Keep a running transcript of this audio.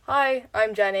Hi,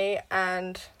 I'm Jenny,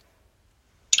 and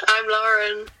I'm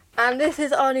Lauren. And this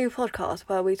is our new podcast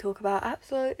where we talk about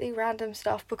absolutely random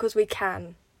stuff because we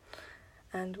can.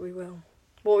 And we will.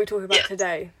 What are we talking about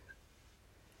today?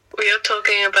 We are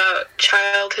talking about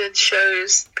childhood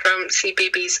shows from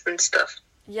CBeebies and stuff.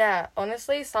 Yeah,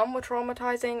 honestly, some were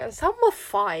traumatizing and some were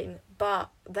fine, but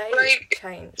they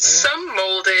changed. Some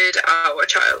molded our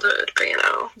childhood, but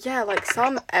Yeah,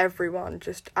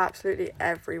 just absolutely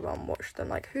everyone watched them.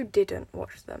 Like, who didn't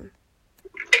watch them?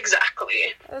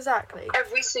 Exactly.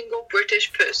 Every single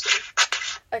British person.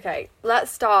 Okay,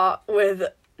 let's start with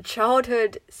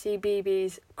childhood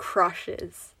CBeebies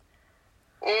crushes.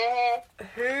 What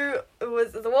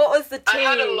was the team? I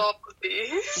had a lot of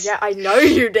these. Yeah, I know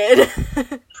you did.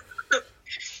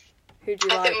 Who'd you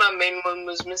like? I think my main one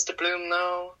was Mr. Bloom,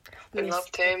 though. I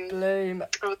loved him. Bloom.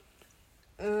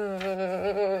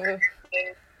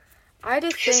 I had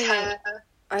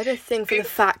a thing for the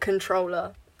fat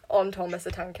controller on Thomas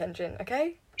the Tank Engine,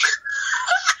 okay?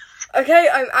 Okay,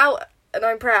 I'm out and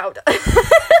I'm proud.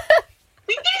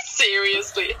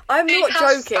 Seriously? I'm not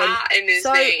joking. Fat in his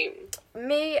name.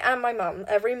 Me and my mum,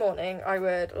 every morning, I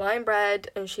would lie in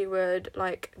bed and she would,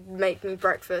 make me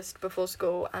breakfast before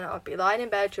school, and I'd be lying in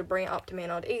bed, she'd bring it up to me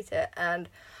and I'd eat it, and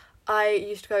I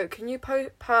used to go, can you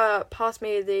pass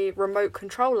me the remote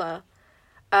controller?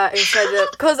 Instead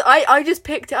of... Because I just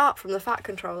picked it up from the fat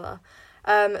controller.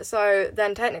 So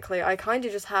then technically I kind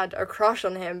of just had a crush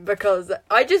on him because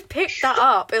I just picked that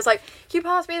up. It was like, can you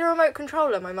pass me the remote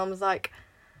controller? My mum was like...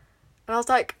 And I was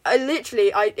like,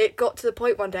 it got to the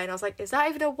point one day and I was like, is that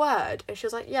even a word? And she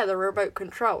was like, yeah, the remote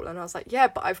control. And I was like, yeah,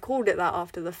 but I've called it that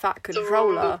after the fat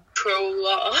controller.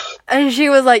 And she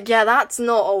was like, yeah, that's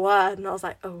not a word. And I was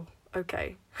like, oh,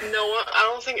 okay. No, I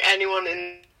don't think anyone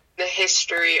in the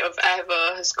history of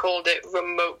ever has called it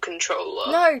remote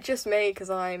controller. No, just me,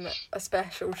 because I'm a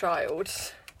special child.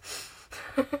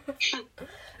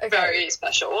 Okay. Very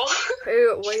special.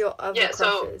 Who were your other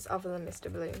crushes other than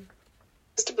Mr. Bloom?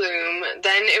 Mr. Bloom.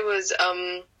 Then it was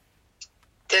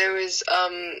there was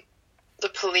the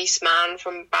policeman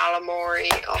from Balamory.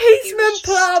 Policeman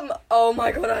Plum. Oh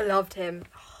my god, I loved him.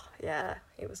 Yeah,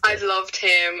 he was good. I loved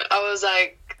him.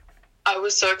 I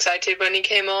was so excited when he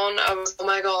came on. I was, oh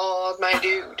my god, my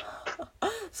dude.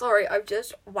 Sorry, I've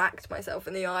just whacked myself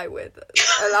in the eye with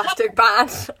elastic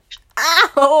band.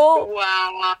 Ow!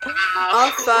 Wow.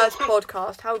 Our first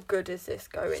podcast. How good is this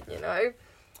going, you know?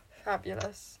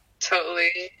 Fabulous.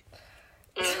 Totally.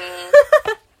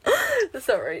 Mm-hmm.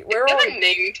 Sorry, we're on a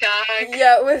name tag.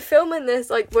 Yeah, we're filming this,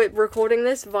 we're recording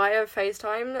this via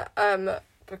FaceTime,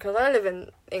 because I live in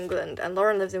England and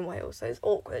Lauren lives in Wales, so it's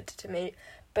awkward to me.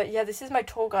 But yeah, this is my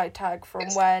tour guide tag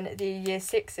from when the year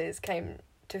 6s came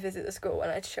to visit the school and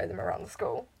I had to show them around the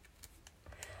school.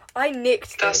 I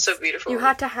nicked this. That's so beautiful. You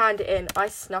had to hand it in. I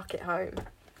snuck it home.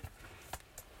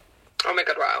 Oh my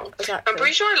god, wow. Exactly. I'm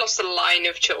pretty sure I lost a line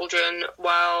of children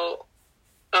while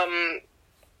the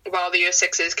year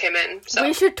 6s came in. So.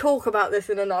 We should talk about this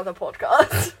in another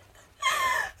podcast.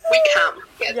 We can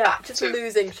get back just to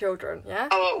losing children, yeah?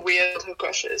 Our weird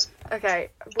crushes. Okay,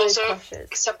 also, crushes.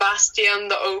 Sebastian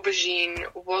the aubergine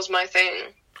was my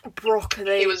thing.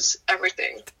 Broccoli. He was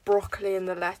everything. Broccoli and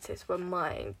the lettuce were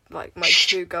my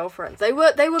two girlfriends. They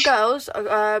were girls.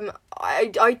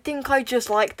 I think I just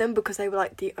liked them because they were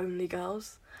the only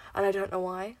girls, and I don't know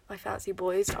why. I fancy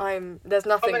boys. There's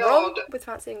nothing wrong with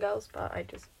fancying girls, but I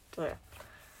just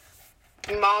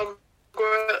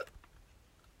Margaret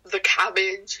the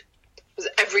cabbage was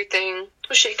everything.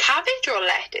 Was she a cabbage or a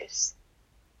lettuce?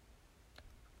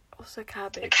 Also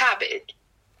cabbage. A cabbage.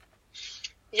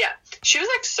 Yeah, she was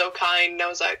so kind, and I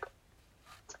was like,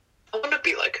 I want to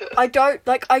be like her. I don't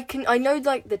I know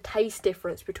the taste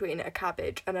difference between a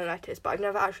cabbage and a lettuce, but I've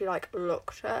never actually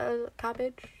looked at a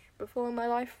cabbage before in my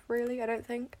life, really. I don't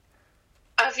think.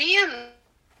 I've eaten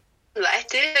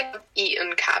lettuce, I've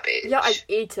eaten cabbage. Yeah, I've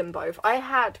eaten both. I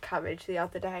had cabbage the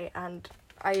other day and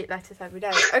I eat lettuce every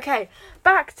day. Okay,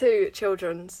 back to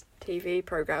children's TV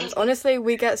programs. Honestly,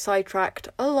 we get sidetracked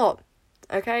a lot.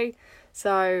 Okay,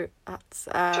 so that's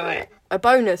a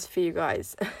bonus for you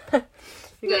guys.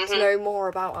 You get to know more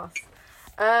about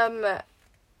us.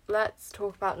 Let's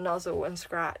talk about Nuzzle and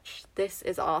Scratch. This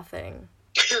is our thing.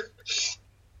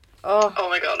 Oh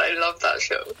my god, I love that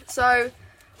show. So,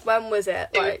 when was it?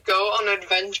 They would go on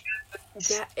adventures.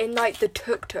 Yeah, in the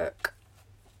tuk-tuk.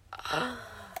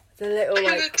 The little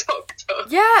the tuk-tuk.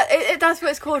 Yeah, that's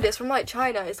what it's called. It's from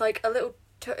China. It's a little.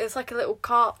 It's a little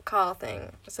car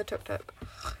thing. It's a tuk-tuk.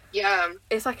 Yeah.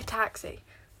 It's like a taxi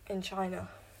in China.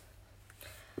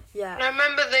 Yeah. And I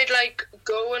remember they'd, like,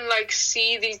 go and, like,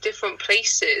 see these different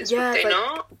places, Yeah, would they like,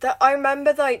 not? I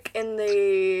remember, like, in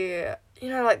the, you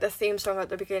know, like, the theme song at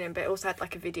the beginning, but it also had,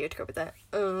 like, a video to go with it.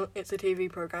 It's a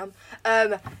TV programme.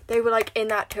 They were, like, in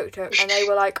that tuk-tuk, and they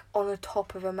were, like, on the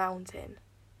top of a mountain.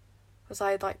 Was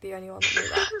I, like, the only one that knew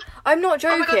that? I'm not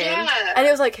joking. Oh my God, yeah. And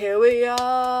it was like, here we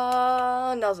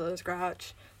are, Nuzzle and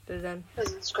Scratch. Dun-dun.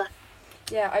 Doesn't scratch.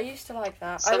 Yeah, I used to like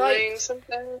that.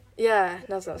 Something. Yeah,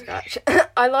 Nuzzle and Scratch.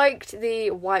 I liked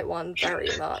the white one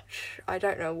very much. I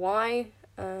don't know why.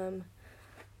 No,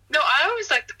 I always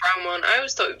liked the brown one. I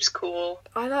always thought it was cool.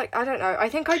 I don't know. I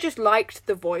think I just liked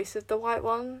the voice of the white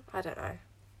one. I don't know.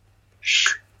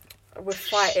 We're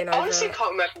fighting over. I honestly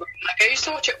can't remember. Like, I used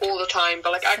to watch it all the time,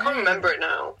 but, like, I can't remember it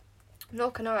now.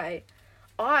 Nor can I.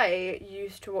 I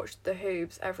used to watch The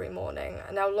Hoobs every morning.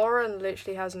 Now, Lauren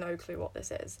literally has no clue what this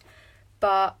is.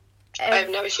 But... I've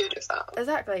never heard of that.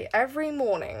 Exactly. Every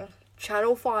morning,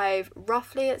 Channel 5,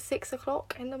 roughly at 6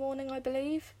 o'clock in the morning, I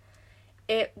believe,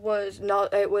 it was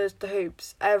The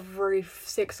Hoobs. Every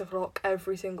 6 o'clock,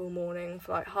 every single morning,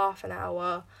 for, like, half an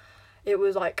hour. It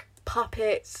was, like,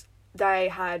 puppets. They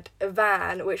had a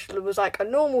van, which was, like, a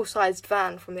normal-sized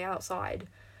van from the outside.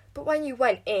 But when you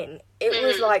went in, it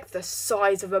was, like, the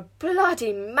size of a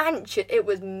bloody mansion. It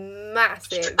was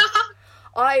massive.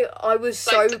 I was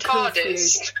so like the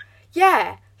confused. TARDIS.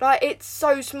 Yeah, like, it's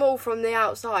so small from the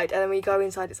outside, and then when you go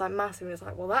inside, it's, like, massive, and it's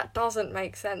like, well, that doesn't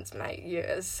make sense, mate.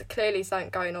 There's clearly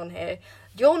something going on here.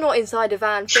 You're not inside a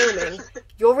van filming.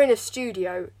 You're in a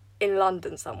studio in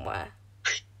London somewhere.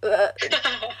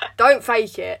 Don't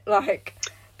fake it, like.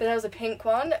 But there was a pink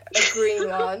one, a green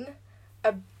one,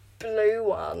 a blue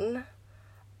one.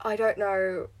 I don't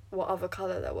know what other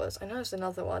colour there was. I know there's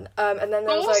another one. And then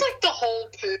there was, like, the whole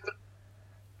purpose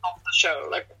of the show?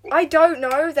 Like, I don't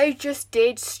know. They just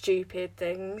did stupid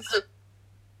things.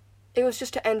 It was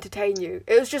just to entertain you.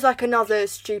 It was just like another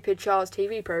stupid child's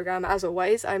TV programme, as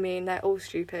always. I mean, they're all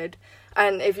stupid.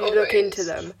 And if you look into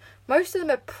them, most of them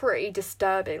are pretty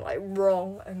disturbing, like,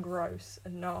 wrong and gross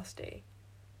and nasty.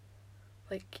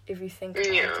 Like, if you think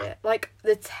about it. Like,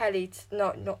 the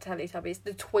not Teletubbies,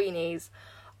 the Tweenies.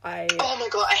 Oh my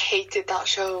God, I hated that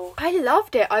show. I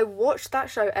loved it. I watched that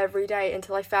show every day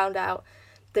until I found out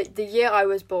that the year I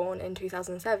was born, in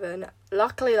 2007,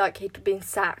 luckily, like, he'd been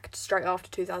sacked straight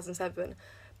after 2007,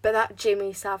 but that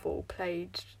Jimmy Savile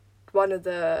played one of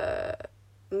the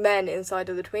men inside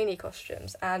of the Tweenie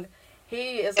costumes, and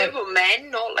he is like... They were men,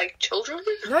 not, like, children?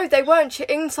 No, they weren't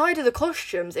inside of the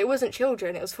costumes. It wasn't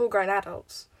children, it was full-grown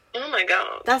adults. Oh my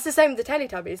God. That's the same with the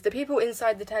Teletubbies. The people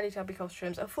inside the Teletubby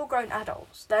costumes are full-grown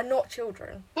adults. They're not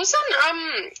children. Wasn't,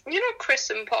 you know Chris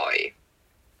and Poi?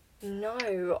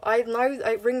 No, I know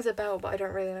it rings a bell, but I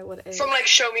don't really know what it is. From, like,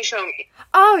 Show Me, Show Me.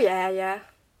 Oh, yeah.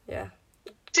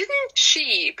 Didn't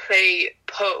she play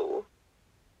Poe?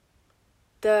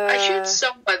 The... I heard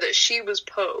somewhere that she was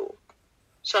Poe.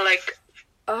 So, like...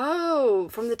 Oh,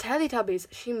 from the Teletubbies.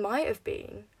 She might have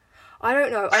been. I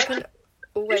don't know. I can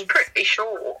always... She's pretty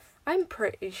sure. I'm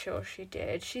pretty sure she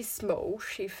did. She's small.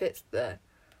 She fits the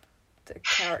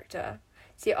character.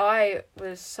 See, I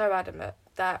was so adamant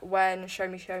that when Show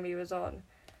Me was on,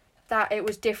 that it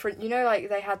was different. You know, like,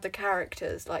 they had the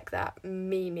characters, like that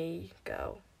Mimi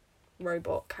girl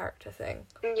robot character thing.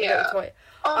 Yeah. Toy.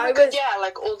 Oh my God, yeah,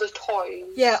 like all the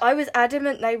toys. Yeah, I was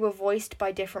adamant they were voiced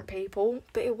by different people,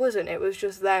 but it wasn't. It was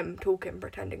just them talking,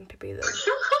 pretending to be them.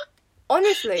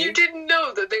 Honestly. You didn't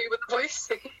know that they were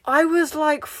voicing. I was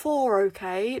like 4,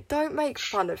 okay? Don't make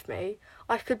fun of me.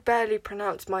 I could barely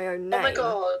pronounce my own name. Oh my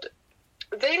God.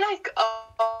 They, like,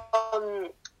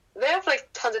 they have, like,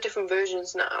 tons of different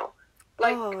versions now.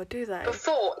 Like, oh, do they?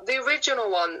 Before, the original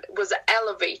one was an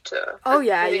elevator. Oh,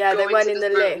 yeah, they went in the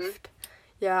room. lift.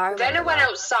 Yeah, I remember Then it went that.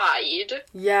 outside.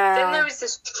 Yeah. Then there was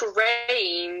this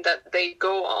train that they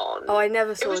go on. Oh, I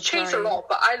never saw it was changed a lot,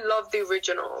 but I love the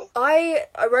original. I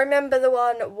remember the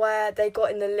one where they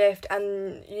got in the lift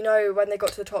and, you know, when they got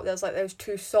to the top, there was, like, those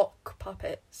 2 sock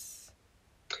puppets.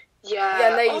 Yeah.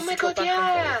 And they Oh used my to go God, back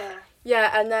and yeah. forth.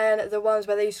 Yeah, and then the ones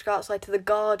where they used to go outside to the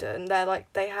garden,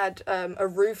 they had a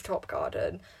rooftop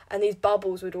garden, and these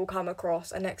bubbles would all come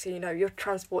across, and next thing you know, you're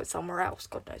transported somewhere else.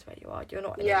 God knows where you are. You're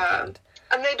not in England.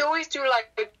 And they'd always do,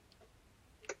 like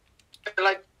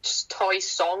just toy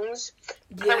songs.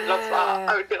 Yeah. I would love that.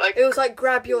 I would be like... It was like,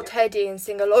 grab your teddy and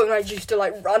sing along, and I used to,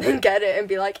 like, run and get it and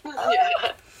be like... Oh.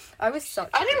 Yeah. I was such...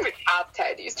 I didn't really have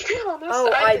teddies, to be honest.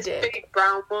 Oh, I had I this did. big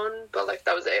brown one, but, like,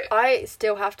 that was it. I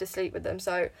still have to sleep with them,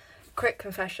 so... Quick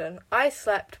confession, I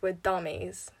slept with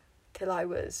dummies till I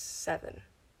was 7.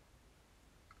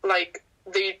 Like,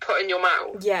 that you'd put in your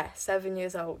mouth? Yeah, 7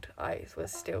 years old. I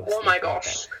was still. Oh my sleeping in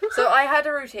gosh. bed. So I had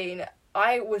a routine.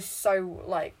 I was so,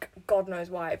 like, God knows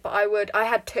why, but I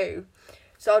had two.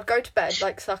 So I'd go to bed,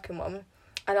 like, sucking one,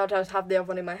 and I'd just have the other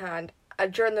one in my hand.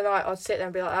 And during the night, I'd sit there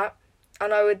and be like that.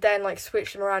 And I would then, like,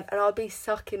 switch them around, and I'd be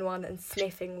sucking one and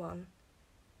sniffing one.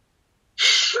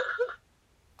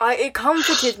 It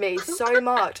comforted me so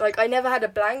much. Like, I never had a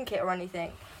blanket or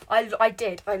anything. I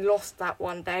did. I lost that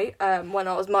one day when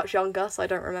I was much younger, so I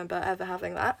don't remember ever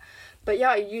having that. But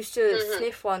yeah, I used to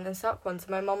sniff one and suck one. So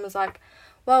my mum was like,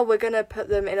 well, we're going to put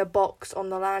them in a box on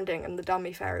the landing and the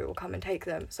dummy fairy will come and take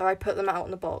them. So I put them out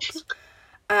in the box.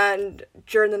 And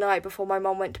during the night before my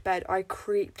mum went to bed, I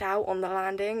creeped out on the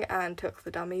landing and took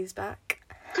the dummies back.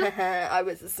 I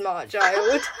was a smart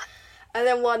child. And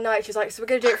then one night she's like, so we're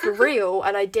going to do it for real.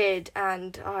 And I did.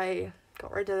 And I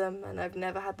got rid of them and I've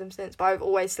never had them since. But I've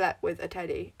always slept with a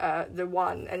teddy, the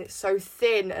one. And it's so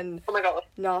thin and Oh my god.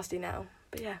 nasty now.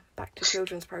 But yeah, back to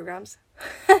children's programmes.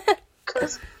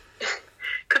 Because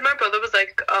my brother was,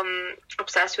 like,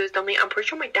 obsessed with his dummy. I'm pretty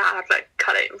sure my dad, like,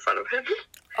 cut it in front of him.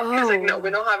 He was like, no, we're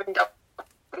not having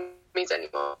dummies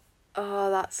anymore. Oh,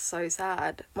 that's so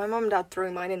sad. My mum and dad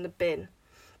threw mine in the bin.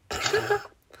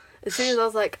 As soon as I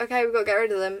was like, okay, we've got to get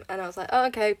rid of them. And I was like, oh,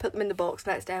 okay, put them in the box.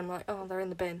 Next day I'm like, oh, they're in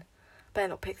the bin. Better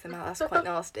not pick them out, that's quite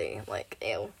nasty. I'm like,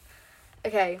 ew.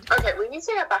 Okay, we need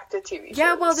to get back to TV shows.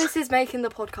 yeah, well, this is making the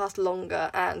podcast longer,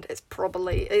 and it's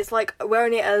like, we're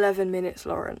only at 11 minutes,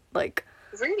 Lauren. Like,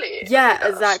 Really? yeah, Oh my gosh.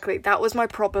 exactly. That was my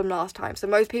problem last time. So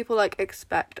most people, like,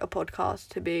 expect a podcast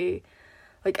to be,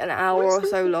 like, an hour or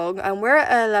so long, and we're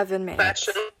at 11 minutes.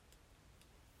 Fashion.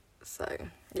 So,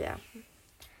 yeah.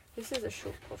 This is a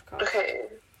short podcast.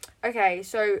 Okay.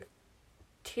 So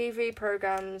TV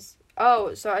programs.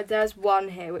 Oh, so there's one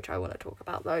here which I want to talk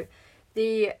about though.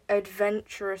 The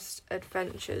Adventurous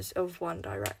Adventures of One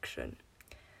Direction.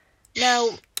 Now,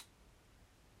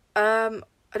 I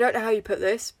don't know how you put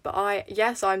this, but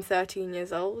I'm 13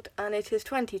 years old and it is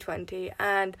 2020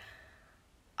 and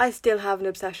I still have an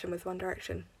obsession with One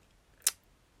Direction.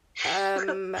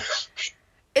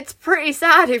 It's pretty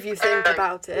sad if you think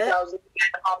about it. That was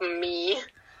me.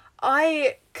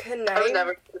 I can I was name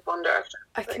never with One Direction.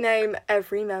 I can name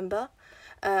every member.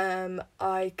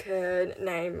 I can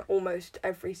name almost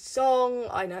every song.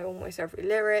 I know almost every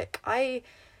lyric. I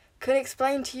can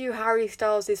explain to you Harry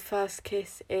Styles' first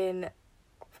kiss in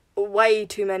way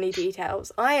too many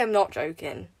details. I am not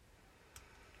joking.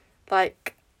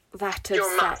 Like, that You're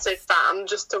a obsessed. massive fan,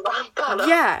 just to ramp that up.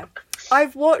 Yeah.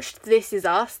 I've watched This Is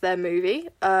Us, their movie,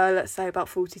 let's say about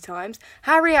 40 times.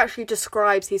 Harry actually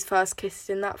describes his first kiss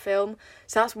in that film,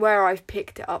 so that's where I've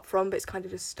picked it up from, but it's kind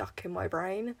of just stuck in my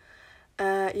brain.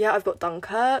 Yeah, I've got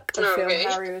Dunkirk, the film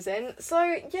Harry was in.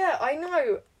 So, yeah, I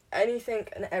know anything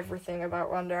and everything about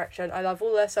One Direction. I love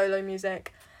all their solo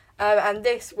music. And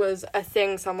this was a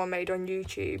thing someone made on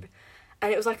YouTube.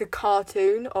 And it was like a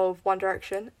cartoon of One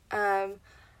Direction.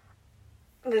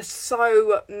 There's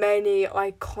so many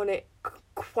iconic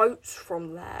quotes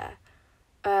from there.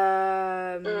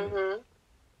 The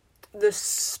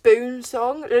Spoon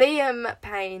song. Liam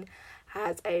Payne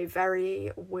has a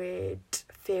very weird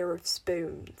fear of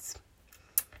spoons.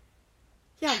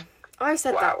 Yeah, I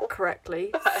said that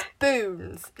correctly.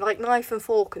 Spoons. Like knife and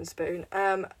fork and spoon.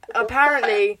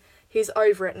 Apparently, he's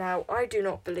over it now. I do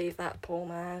not believe that, poor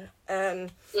man.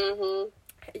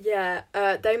 Yeah,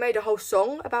 they made a whole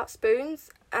song about spoons,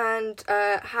 and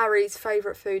Harry's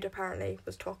favourite food apparently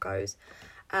was tacos.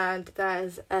 And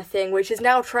there's a thing which is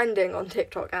now trending on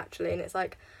TikTok actually, and it's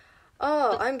like,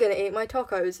 oh, I'm gonna eat my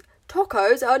tacos.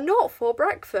 Tacos are not for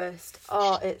breakfast.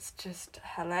 Oh, it's just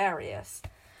hilarious.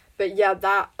 But yeah,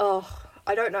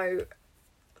 I don't know,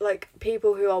 like,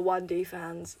 people who are 1D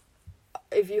fans,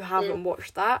 if you haven't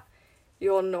watched that,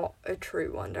 you're not a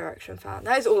true One Direction fan.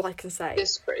 That is all I can say.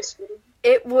 It's pretty sweet.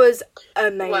 It was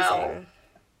amazing.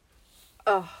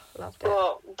 Well, Loved it.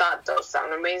 Well, that does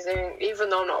sound amazing. Even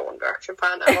though I'm not a One Direction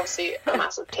fan, I'm obviously a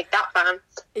massive Take That fan.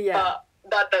 Yeah. But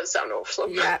that does sound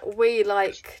awesome. Yeah, we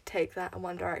like Take That and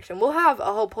One Direction. We'll have a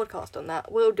whole podcast on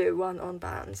that. We'll do one on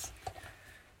bands.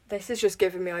 This is just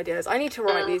giving me ideas. I need to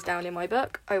write these down in my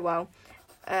book. Oh, well.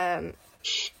 You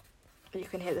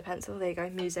can hear the pencil. There you go.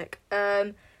 Music.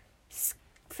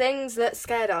 Things that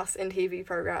scared us in TV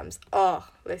programs. Oh,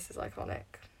 this is iconic.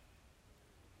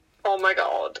 Oh my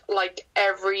god. Like,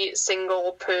 every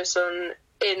single person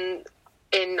in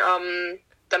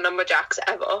the Numberjacks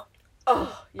ever.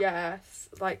 Oh, yes.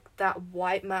 Like, that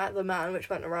white man, the man which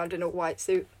went around in a white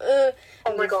suit. Oh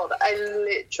my god, I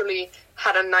literally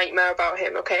had a nightmare about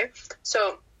him, okay?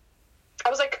 So, I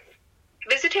was, like,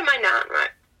 visiting my nan, right?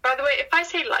 By the way, if I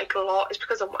say like a lot, it's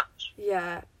because I'm Welsh.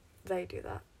 Yeah, they do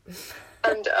that.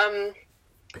 And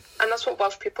that's what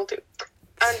Welsh people do.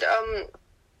 And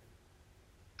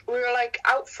we were like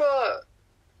out for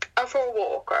a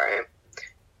walk, right?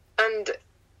 And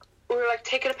we were like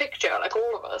taking a picture, like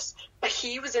all of us. But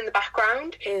he was in the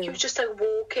background. Ew. He was just like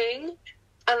walking,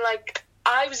 and like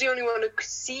I was the only one who could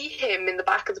see him in the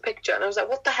back of the picture. And I was like,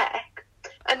 what the heck?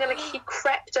 And then like he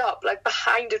crept up like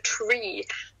behind a tree,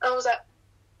 and I was like,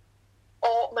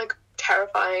 oh my god,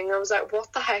 terrifying. I was like,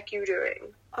 what the heck are you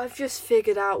doing? I've just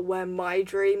figured out where my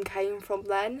dream came from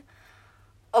then.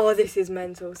 Oh, this is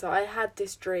mental. So I had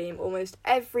this dream almost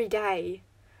every day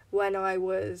when I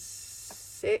was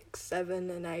 6, 7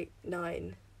 and 8,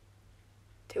 9.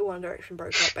 Till One Direction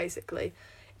broke up, basically.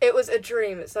 It was a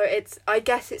dream. So I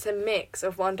guess it's a mix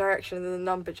of One Direction and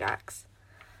the Numberjacks.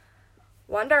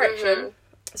 One Direction. Mm-hmm.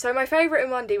 So my favourite in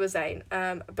 1D was Zayn,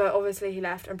 but obviously he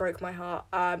left and broke my heart.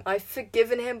 I've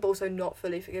forgiven him, but also not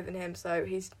fully forgiven him, so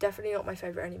he's definitely not my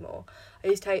favourite anymore. I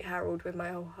used to hate Harold with my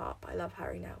whole heart, but I love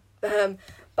Harry now.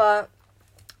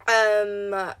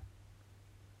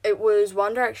 It was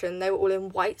One Direction. They were all in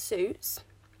white suits.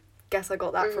 Guess I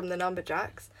got that from the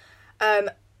Numberjacks.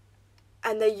 And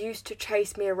they used to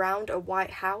chase me around a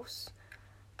white house.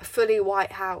 A fully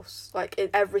white house, like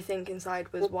everything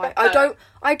inside was white.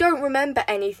 I don't remember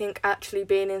anything actually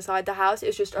being inside the house. It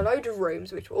was just a load of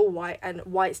rooms which were all white and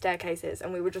white staircases,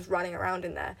 and we were just running around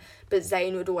in there. But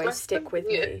Zayn would always stick with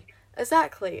me.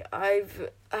 Exactly. I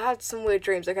had some weird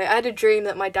dreams. Okay, I had a dream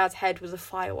that my dad's head was a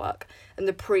firework, and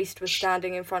the priest was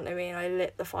standing in front of me, and I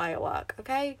lit the firework.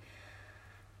 Okay,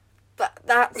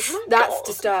 that's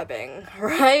disturbing,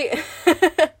 right? Oh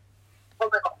my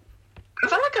god. I've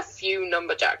had like a few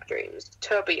Numberjack dreams,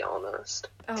 to be honest.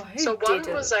 Oh, so one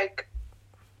was like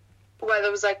where there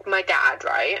was like my dad,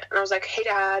 right? And I was like, hey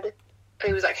dad. And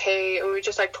he was like, hey, and we were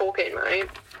just like talking, right?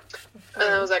 And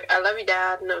I was like, I love you,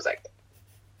 dad. And I was like,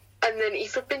 and then he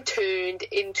flipping turned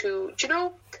into, do you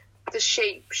know the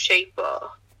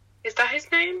Shaper? Is that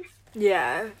his name?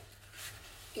 Yeah.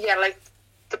 Yeah, like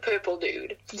the purple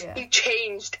dude. Yeah. He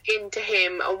changed into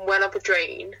him and went up a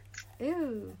drain.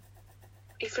 Ew.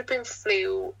 He flipping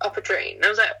flew up a drain. And I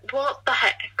was like, what the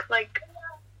heck? Like,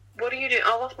 what are you doing?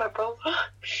 Oh, that's my brother.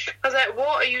 I was like,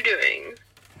 what are you doing?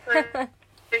 Like,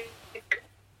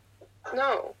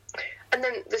 no. And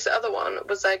then this other one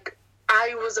was like,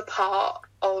 I was a part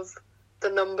of the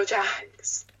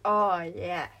Numberjacks. Oh,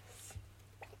 yes.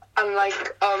 And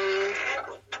like, well,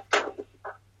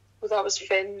 that was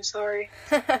Finn, sorry.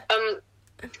 And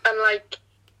like,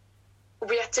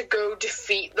 we had to go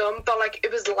defeat them, but like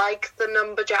it was like the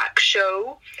Numberjack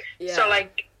show. Yeah. So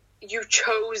like you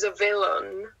chose a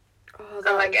villain. Oh,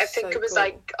 and like I think it was cool.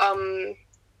 Like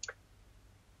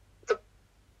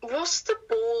what's the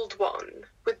bald one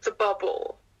with the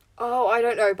bubble? Oh, I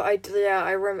don't know, but I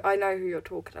know who you're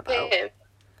talking about. Yeah.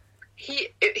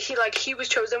 He was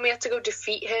chosen. We had to go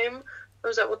defeat him. I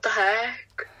was like, what the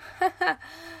heck?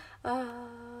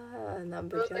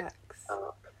 Numberjacks.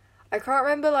 I can't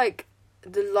remember like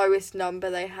the lowest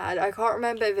number they had. I can't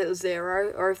remember if it was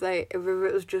 0 or if it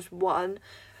was just 1.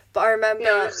 But I remember...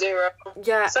 No, it was 0.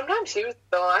 Yeah. Sometimes he was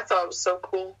villain. I thought it was so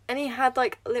cool. And he had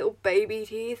like little baby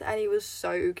teeth and he was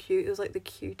so cute. It was like the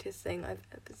cutest thing I've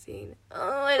ever seen. Oh,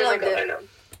 I loved it.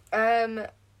 I know.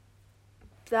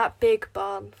 That big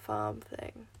barn farm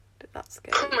thing. That's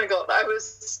scary. Oh my god, I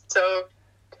was so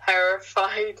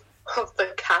terrified of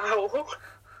the cow. What?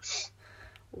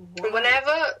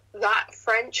 Whenever that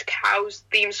French cow's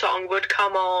theme song would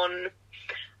come on,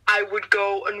 I would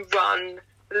go and run.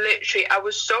 Literally, I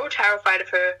was so terrified of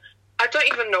her. I don't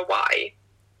even know why.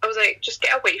 I was like, just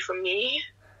get away from me.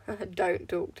 Don't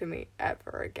talk to me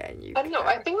ever again, you I don't know,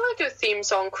 I think like the theme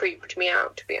song creeped me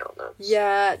out, to be honest.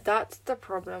 Yeah, that's the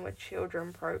problem with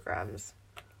children programs.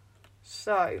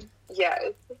 So... Yeah,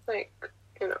 it's just like,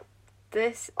 you know.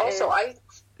 This also,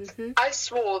 is... I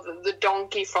swore that the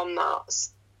donkey from that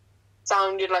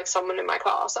sounded like someone in my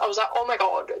class. I was like, oh my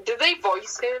god, did they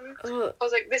voice him? Ugh. I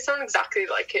was like, they sound exactly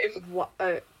like him. What?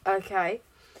 Oh, okay.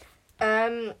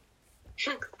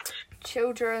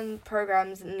 Children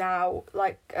programs now,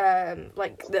 like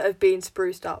that have been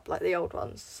spruced up, like the old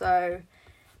ones. So,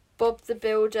 Bob the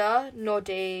Builder,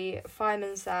 Noddy,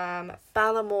 Fireman Sam,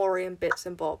 Balamory and Bits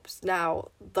and Bobs. Now,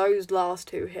 those last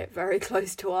two hit very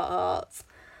close to our hearts.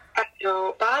 I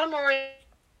know, Balamory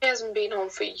hasn't been on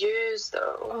for years,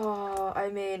 though. Oh, I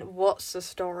mean, what's the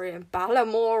story in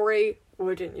Balamory?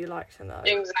 Wouldn't you like to know?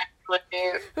 Exactly.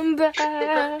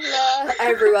 Bella.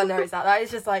 Everyone knows that. That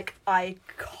is just, like,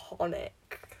 iconic.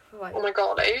 Like, Oh my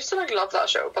god, I used to like love that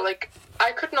show, but like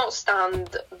I could not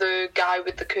stand the guy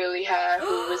with the curly hair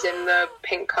who was in the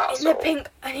pink castle. in the pink,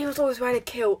 and he was always wearing a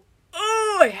kilt.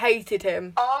 Oh, I hated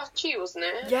him. Archie, wasn't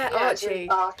it? Yeah, it was Archie.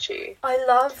 Archie. I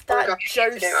loved Oh my that god, I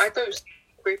hated Josie. him. I thought it was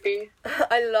creepy.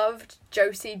 I loved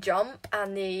Josie Jump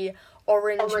and the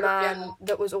orange Oh my God, man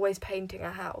that was always painting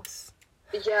a house.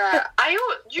 Yeah,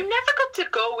 you never got to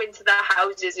go into their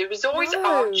houses. It was always No.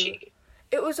 Archie.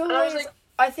 It was I always. was like-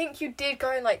 I think you did go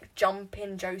and like jump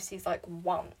in Josie's like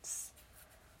once,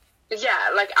 Yeah,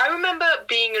 like I remember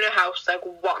being in a house like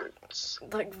once.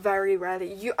 like very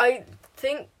rarely. You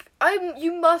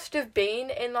must have been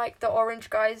in like the orange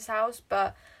guy's house,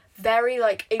 but very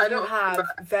like if I you don't have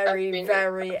remember very ever being in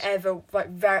very his house. ever like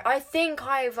very. I think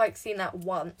I've like seen that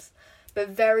once, but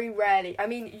very rarely. I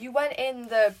mean, you went in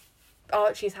the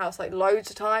Archie's house like loads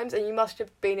of times, and you must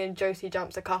have been in Josie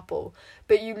Jumps a couple,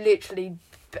 but you literally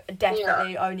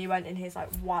definitely only went in his like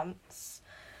once.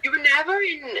 You were never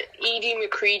in Edie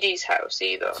McCready's house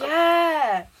either.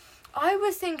 Yeah, I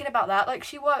was thinking about that. Like,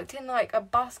 she worked in like a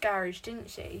bus garage, didn't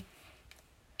she?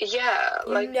 Yeah,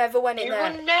 You like never went in you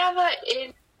there. were never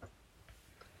in.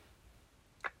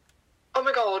 Oh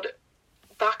my god!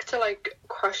 Back to like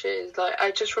crushes. Like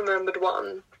I just remembered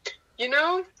one. You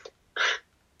know,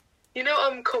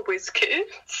 Quiz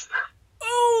Kids.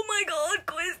 Oh my god,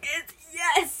 Quiz Kids,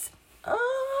 yes!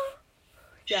 Oh,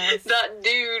 yes. That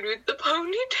dude with the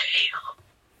ponytail.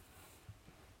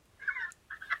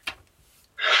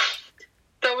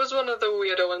 That was one of the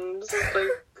weirder ones.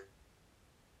 Like,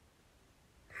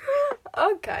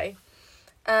 Okay.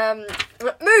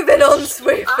 Moving on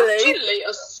swiftly.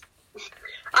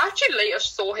 I actually later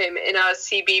saw him in a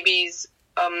CBBC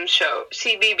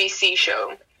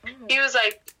show. He was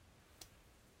like,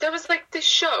 there was like this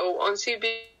show on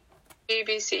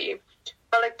CBBC,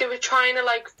 but like they were trying to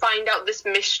like find out this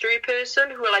mystery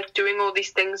person who were like doing all these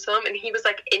things to him, and he was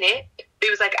like in it. He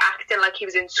was like acting like he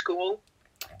was in school.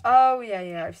 Oh,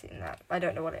 yeah, I've seen that. I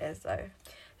don't know what it is, though.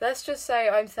 Let's just say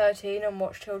I'm 13 and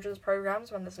watch children's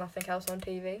programmes when there's nothing else on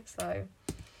TV, so...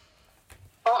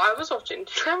 Oh, I was watching it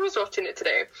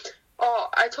today. Oh,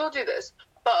 I told you this,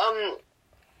 but I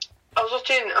was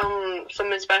watching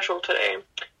something special today,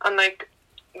 and like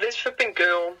this flipping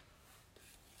girl,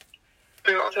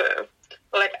 I got her.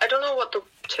 Like I don't know what the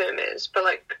term is, but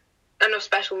like I know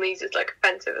special needs is like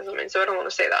offensive or something, so I don't want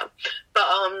to say that. But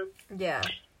Yeah.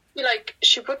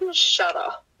 she wouldn't shut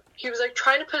up. He was like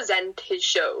trying to present his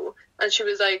show, and she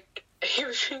was like. She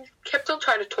kept on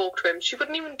trying to talk to him. She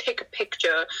wouldn't even take a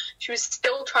picture. She was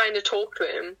still trying to talk to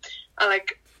him. And,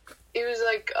 like, it was,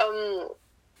 like,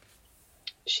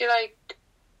 she was,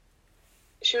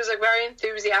 like, very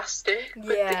enthusiastic with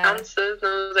the answers.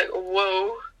 And I was like,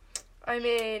 whoa. I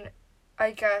mean, I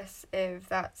guess if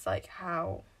that's, like,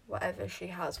 how whatever she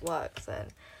has works, then,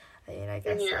 I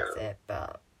guess that's it.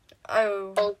 But,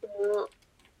 Also,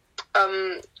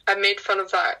 I made fun of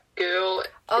that girl.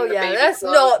 Oh, in the yeah, baby let's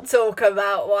club. not talk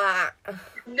about that.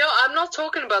 No, I'm not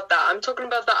talking about that. I'm talking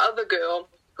about that other girl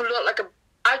who looked like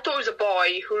I thought it was a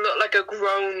boy who looked like a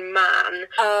grown man.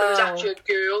 But it was actually a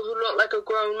girl who looked like a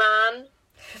grown man.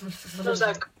 I was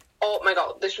like, oh my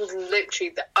god, this was literally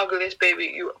the ugliest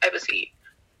baby you ever see.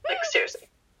 Like, seriously.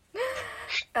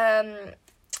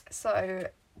 So,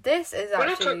 this is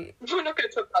actually... We're not going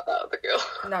to talk about that other girl.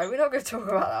 No, we're not going to talk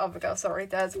about that other girl, sorry,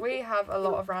 Des. We have a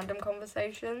lot of random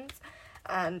conversations,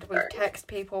 and we text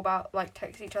people about, like,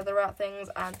 text each other about things,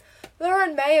 and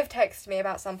Lauren may have texted me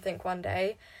about something one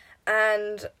day,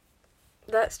 and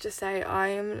let's just say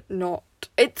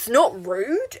it's not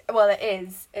rude. Well, it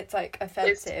is. It's, like,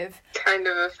 offensive. It's kind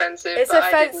of offensive. It's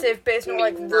offensive, but it's not,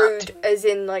 like, rude as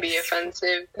in, like... Be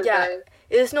offensive. Yeah.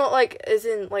 It's not, like, as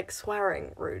in, like,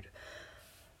 swearing rude.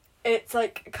 It's,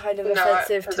 like, kind of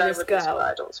offensive to this girl. Swear,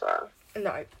 I don't swear.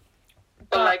 No.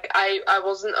 But, like, I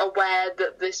wasn't aware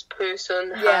that this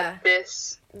person had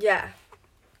this... Yeah.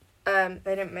 They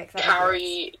didn't make that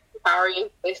carrying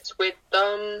this with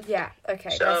them. Yeah, okay.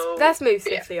 So, let's move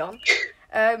swiftly on.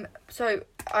 So,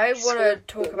 I want to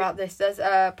talk about this. There's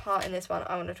a part in this one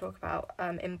I want to talk about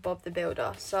in Bob the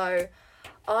Builder. So,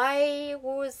 I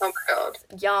was oh my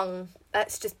god. young.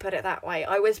 Let's just put it that way.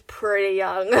 I was pretty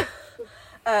young.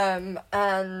 And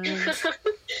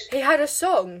he had a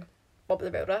song. Bob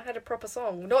the Builder had a proper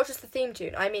song. Not just the theme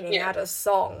tune. I mean, he had a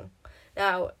song.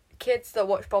 Now, kids that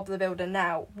watch Bob the Builder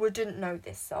now wouldn't know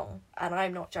this song. And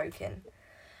I'm not joking.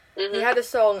 Mm-hmm. He had a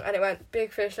song and it went,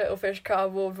 Big Fish, Little Fish,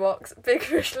 Cardboard Box. Big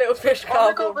Fish, Little Fish,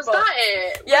 Cardboard Box. Oh my god, was that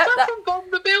it? Yeah, was that from Bob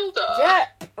the Builder? Yeah,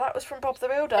 that was from Bob the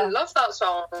Builder. I love that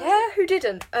song. Yeah, who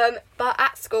didn't? But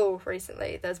at school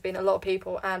recently, there's been a lot of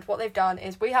people, and what they've done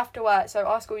is we have to wear. So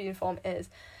our school uniform is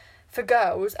for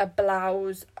girls, a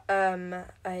blouse,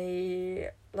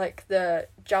 like the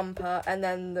jumper and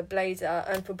then the blazer,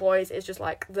 and for boys it's just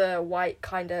like the white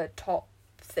kind of top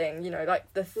thing, you know,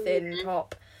 like the thin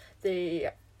top, the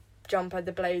jumper,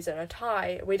 the blazer, and a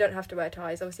tie. We don't have to wear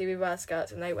ties. Obviously we wear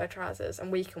skirts and they wear trousers, and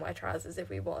we can wear trousers if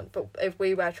we want, but if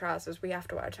we wear trousers we have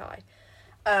to wear a tie.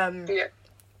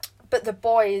 But the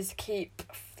boys keep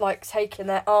like taking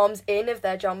their arms in of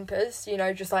their jumpers, you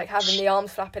know, just like having the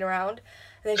arms flapping around,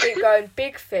 and they keep going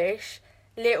big fish,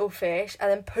 little fish, and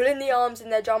then pulling the arms in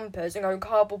their jumpers and going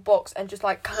cardboard box and just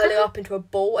like curling up into a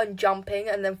ball and jumping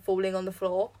and then falling on the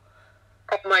floor.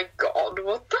 Oh my god,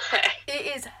 what the heck?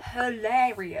 It is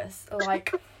hilarious.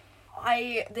 Like,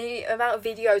 the amount of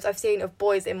videos I've seen of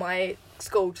boys in my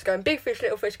school just going big fish,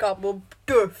 little fish, cardboard,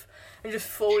 doof, and just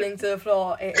falling to the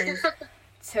floor. It is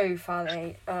too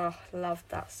funny. Oh, loved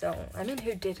that song. I mean,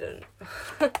 who didn't?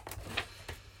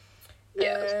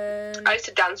 Yeah, I used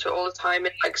to dance with it all the time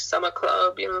in like summer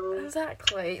club, you know.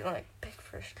 Exactly, like big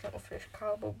fish, little fish,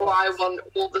 cardboard Well, box. I won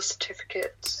all the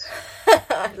certificates.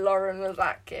 Lauren was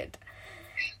that kid.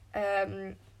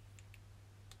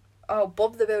 Oh,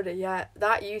 Bob the Builder, yeah,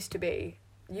 that used to be.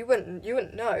 You wouldn't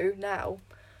know now.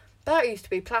 That used to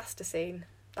be plasticine.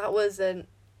 That wasn't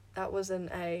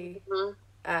a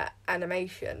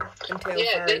animation until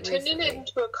Yeah, very they turned recently. it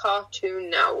into a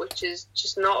cartoon now, which is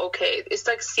just not okay. It's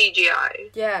like CGI.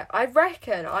 Yeah, I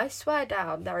swear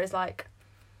down, there is like,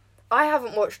 I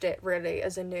haven't watched it really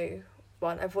as a new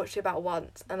one. I've watched it about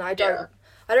once, and I don't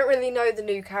really know the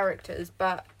new characters,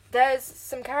 but there's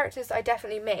some characters I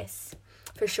definitely miss,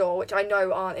 for sure, which I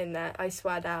know aren't in there, I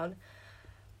swear down.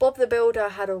 Bob the Builder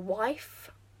had a wife,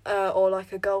 or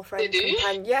like a girlfriend. Did he?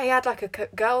 Companion. Yeah, he had like a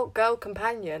girl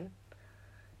companion.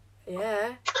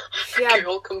 Yeah. She had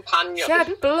Girl companion. She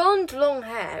had blonde, long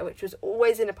hair, which was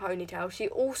always in a ponytail. She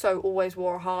also always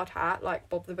wore a hard hat, like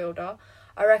Bob the Builder.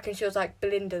 I reckon she was like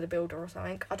Belinda the Builder or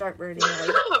something. I don't really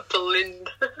know.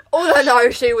 Belinda. All I know,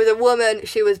 she was a woman.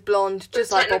 She was blonde,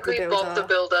 just like Bob the Technically, Builder. Bob the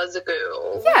Builder is a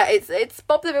girl. Yeah, it's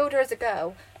Bob the Builder as a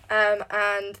girl.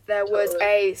 And there was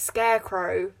a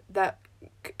scarecrow that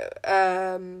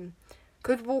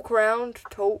could walk around,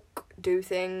 talk, do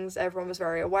things. Everyone was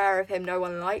very aware of him. No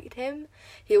one liked him.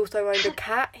 He also owned a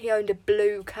cat. He owned a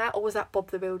blue cat. Or was that Bob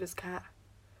the Builder's cat?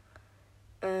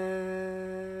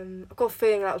 I've got a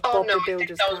feeling that was Bob the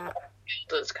Builder's that was cat. Bob the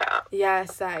Builder's cat. Yeah,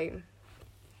 same.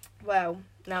 Well,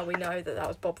 now we know that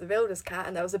was Bob the Builder's cat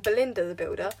and there was a Belinda the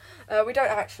Builder. We don't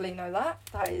actually know that.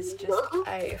 That is just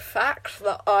a fact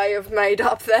that I have made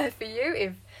up there for you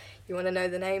if you want to know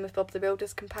the name of Bob the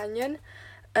Builder's companion.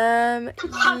 What are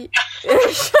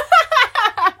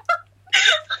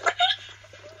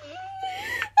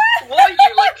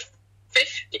you, like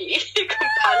 50?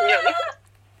 Companion?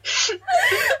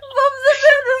 Bob the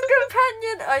Builder's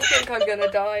companion! I think I'm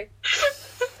gonna die.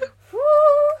 Woo!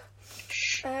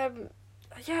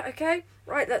 Yeah, okay.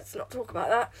 Right, let's not talk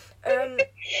about that.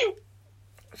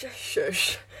 Just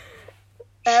shush.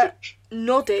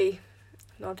 Noddy.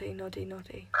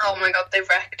 Noddy. Oh my god, they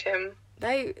wrecked him.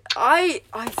 I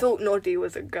thought Noddy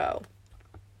was a girl.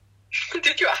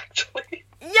 Did you actually?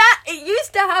 Yeah, it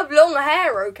used to have long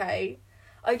hair, okay?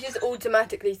 I just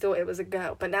automatically thought it was a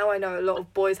girl, but now I know a lot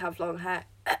of boys have long hair.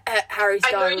 Harry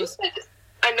Styles.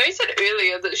 I know you said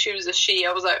earlier that she was a she.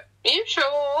 I was like, are you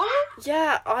sure?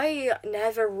 Yeah, I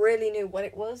never really knew what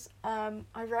it was.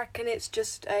 I reckon it's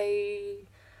just a...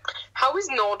 How is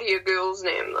Noddy a girl's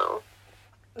name, though?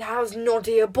 How's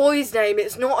Noddy a boy's name?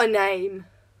 It's not a name.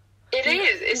 It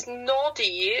is. It's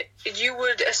Noddy. You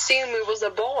would assume it was a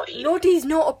boy. Noddy's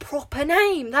not a proper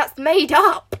name. That's made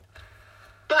up.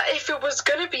 But if it was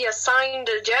going to be assigned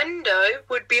a gender, it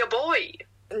would be a boy.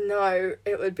 No,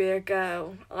 it would be a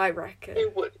girl, I reckon.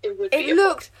 It would be It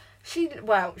looked... She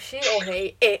or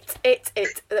he, it.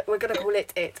 We're going to call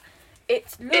it it.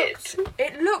 It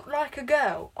looked like a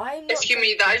girl. I'm not... Excuse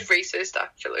me, that is racist,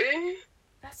 actually.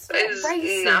 That's That not is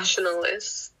racist.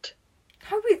 nationalist.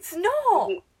 No, it's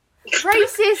not.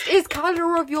 Racist is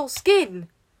colour of your skin.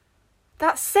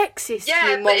 That's sexist,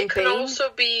 Yeah, you but it can monkey.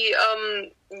 also be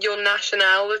your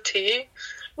nationality.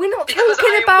 We're not Because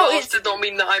talking I'm about lost its... does not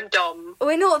mean that I'm dumb.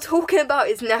 We're not talking about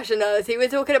its nationality. We're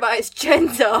talking about its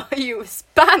gender, you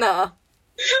spanner.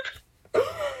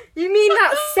 You mean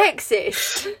that's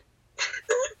sexist?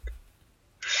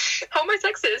 How am I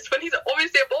sexist when he's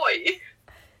obviously a boy?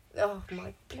 Oh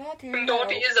my bloody hell.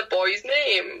 Noddy is a boy's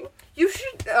name. You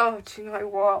should... Oh, do you know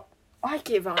what? I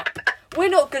give up. We're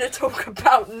not going to talk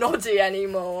about Noddy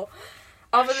anymore.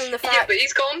 Other than the fact... Yeah, but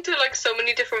he's gone to like so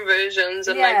many different versions,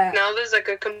 and Yeah. like now there's like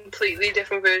a completely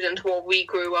different version to what we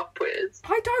grew up with.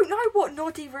 I don't know what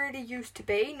Noddy really used to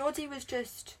be. Noddy was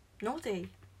just Noddy,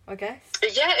 I guess.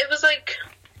 Yeah, it was like...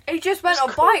 He just went on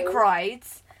That's cool. bike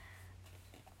rides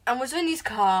and was in his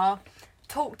car,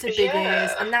 talked to big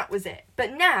ears, and that was it.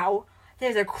 But now,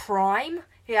 there's a crime.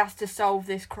 He has to solve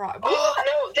this crime. Oh,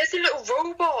 no, there's a little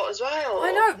robot as well.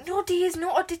 I know, Noddy is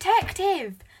not a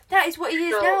detective. That is what he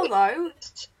is now, though.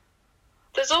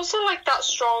 There's also, like, that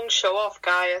strong show-off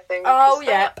guy, I think. Oh, Is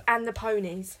yeah, that- and the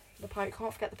ponies. Can't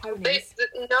forget the ponies.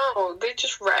 They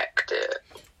just wrecked it.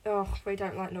 Oh, we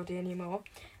don't like Noddy anymore.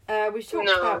 We've talked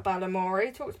No. about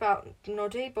Balamory, talked about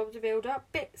Noddy, Bob the Builder,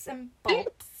 bits and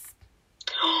bobs.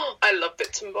 I love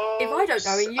bits and bobs. If I don't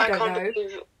know and you don't can't know,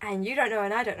 believe- and you don't know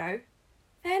and I don't know,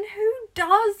 then who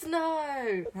does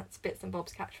know? That's Bits and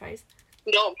Bob's catchphrase.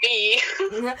 Not me.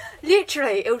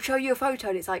 Literally, it'll show you a photo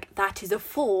and it's like, that is a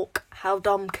fork. How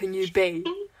dumb can you be?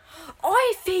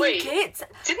 I think Wait, it's...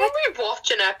 Didn't we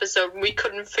watch an episode and we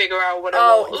couldn't figure out what it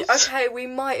Oh, was? okay, we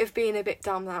might have been a bit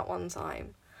dumb that one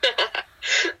time.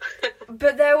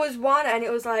 But there was one and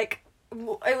it was like,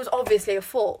 it was obviously a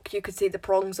fork. You could see the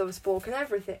prongs of a spork and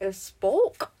everything. A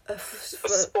spork? A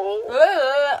sport.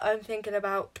 I'm thinking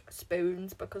about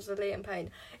spoons because of Liam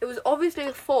Payne. It was obviously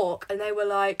a fork and they were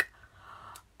like,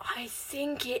 I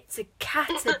think it's a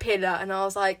caterpillar. And I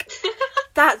was like,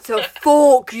 that's a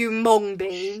fork, you mung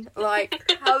bean. Like,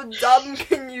 how dumb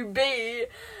can you be?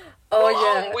 Oh, Well,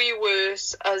 yeah. aren't we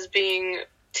worse as being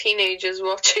teenagers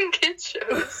watching kids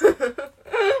shows?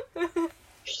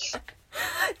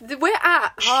 We're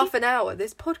at half an hour.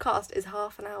 This podcast is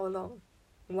half an hour long.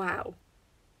 Wow.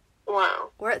 Wow.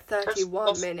 We're at 31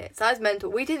 That's- minutes. That's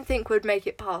mental. We didn't think we'd make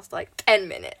it past, like, 10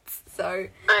 minutes. So,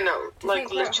 I know. To Like,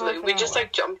 think we're at literally, half an we just, hour.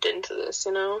 like, jumped into this,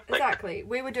 you know? Like, exactly.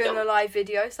 We were doing yeah. a live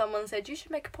video. Someone said, you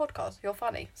should make a podcast. You're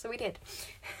funny. So we did.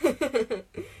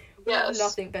 We have Yes.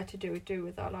 nothing better to do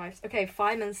with our lives. Okay,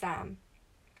 Fireman Sam.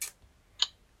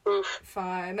 oof.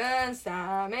 Fireman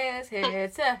Sam is here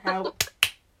to help.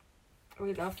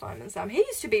 We love Fireman Sam. He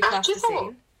used to be I actually plasticine.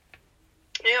 thought-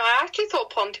 Yeah, I actually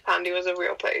thought Pontypandy was a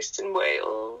real place in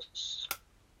Wales.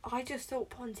 I just thought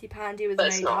Pontypandy was But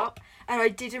it's made not. up, and I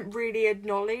didn't really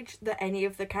acknowledge that any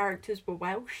of the characters were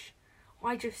Welsh.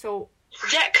 I just thought,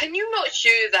 Yeah, can you not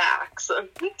hear the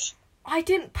accent? I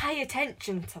didn't pay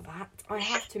attention to that, I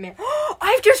have to admit.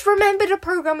 I've just remembered a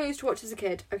programme I used to watch as a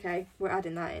kid. Okay, we're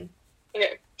adding that in.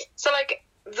 Okay, so, like,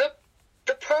 the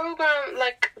program,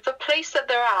 like, the place that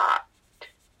they're at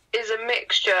is a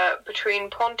mixture between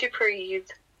Pontypridd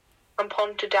and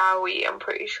Pontardawy, I'm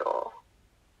pretty sure.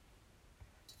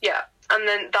 Yeah, and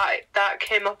then that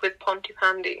came up with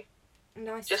Pontypandy.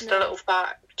 Nice Just to a know. little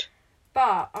fact.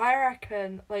 But I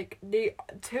reckon, like, the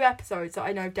 2 episodes that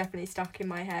I know definitely stuck in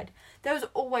my head, there was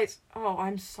always... Oh,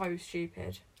 I'm so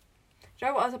stupid. Do you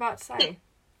know what I was about to say?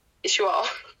 Yes, you are.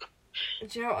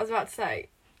 Do you know what I was about to say?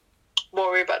 What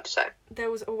were you about to say? There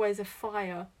was always a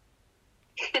fire.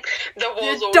 There was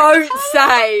You always don't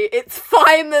say! It's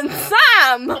Fireman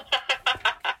Sam!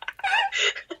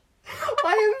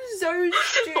 I am so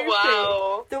stupid.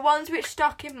 Wow. The ones which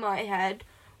stuck in my head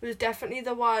was definitely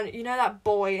the one, you know that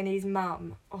boy and his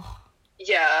mum? Oh,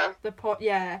 Yeah.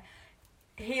 yeah.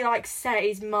 He, like, set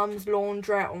his mum's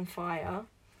laundrette on fire.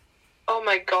 Oh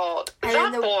my god. And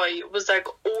That then boy was, like,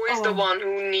 always the Oh. one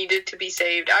who needed to be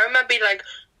saved. I remember he, like,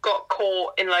 got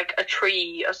caught in, like, a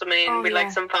tree or something Oh, with, yeah.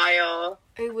 like, some fire.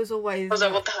 It was always I was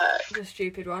like, what the heck? the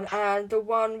stupid one. And the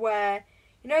one where,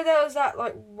 you know, there was that,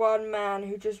 like, one man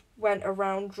who just went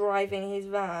around driving his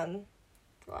van,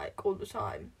 like, all the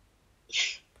time.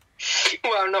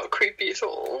 Well, not creepy at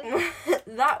all.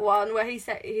 That one where he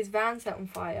set his van set on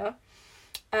fire.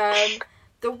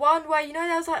 The one where, you know,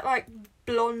 there was that, like,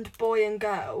 blonde boy and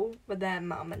girl with their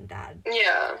mum and dad.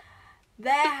 Yeah.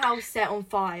 Their house set on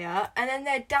fire, and then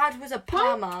their dad was a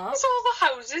plumber. What's all the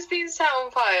houses being set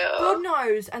on fire? God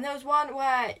knows. And there was one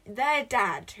where their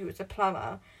dad, who was a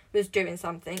plumber, was doing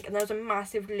something, and there was a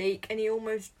massive leak, and he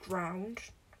almost drowned.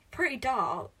 Pretty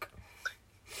dark.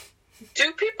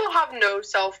 Do people have no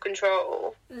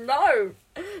self-control? No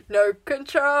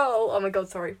control. Oh my god,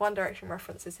 sorry. One Direction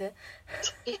references here.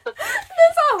 There's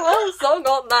a whole song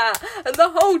on that, and the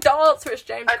whole dance which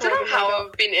James. I don't Corden know how made up.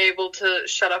 I've been able to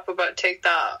shut up about Take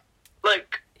That.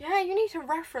 Like, Yeah, you need to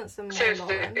reference them more,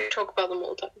 seriously, Lauren. we talk about them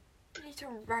all the time. You need to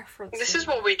reference This them. is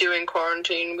what we do in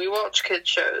quarantine. We watch kids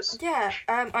shows. Yeah,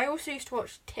 I also used to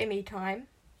watch Timmy Time.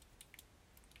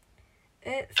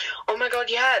 It's Oh my god,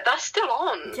 yeah, that's still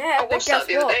on. yeah, I but watched guess that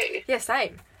the other what? day. Yeah,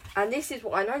 same. And this is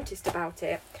what I noticed about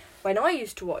it. When I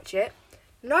used to watch it,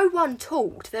 no one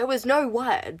talked. There was no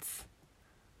words.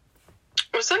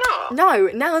 Was there not? No,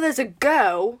 now there's a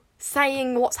girl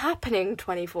saying what's happening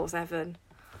 24/7.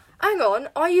 Hang on,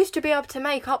 I used to be able to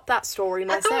make up that story I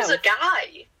thought it myself. was a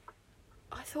guy.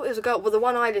 I thought it was a girl. Well, the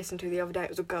one I listened to the other day, it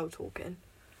was a girl talking.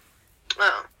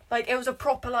 Oh. Like, it was a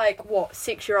proper, like,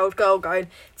 6-year-old girl going,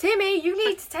 Timmy, you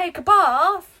need to take a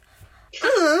bath.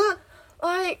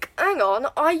 Like, hang on,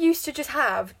 I used to just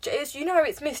have, it's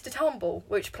Mr. Tumble,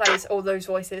 which plays all those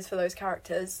voices for those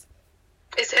characters.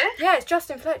 Is it? Yeah, it's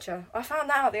Justin Fletcher. I found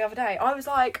that out the other day. I was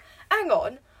like, hang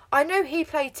on, I know he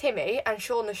played Timmy and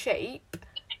Shaun the Sheep,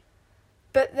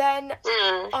 but then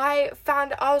I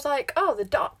was like, oh, the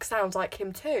duck sounds like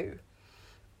him too.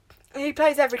 He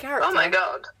plays every character. Oh my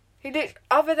god. He did,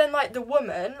 other than, like, the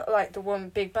woman,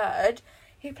 Big Bird,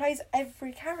 he plays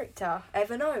every character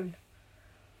ever known.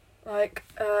 Like,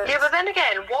 Yeah, but then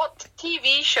again, what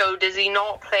TV show does he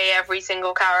not play every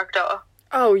single character?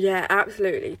 Oh, yeah,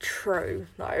 absolutely true.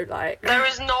 No, like... There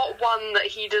is not one that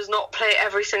he does not play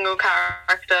every single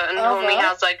character and only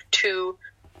has, like, 2,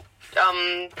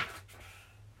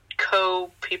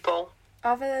 co-people.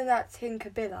 Other than that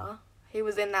Tinkerbilla, he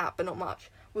was in that, but not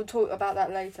much. We'll talk about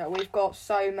that later. We've got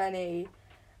so many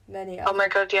other... Oh my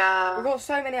god, yeah. We've got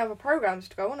so many other programmes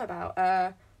to go on about.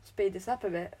 Speed this up a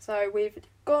bit. So we've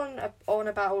gone on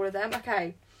about all of them.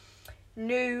 Okay.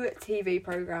 New TV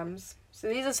programmes. So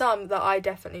these are some that I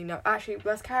definitely know. Actually,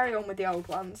 let's carry on with the old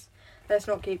ones. Let's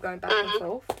not keep going back and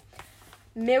forth.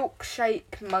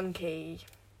 Milkshake Monkey.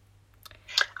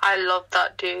 I love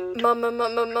that dude.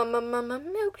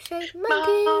 Milkshake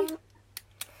Monkey.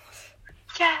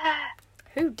 Yeah.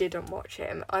 Who didn't watch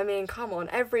him? I mean, come on.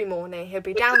 Every morning he'd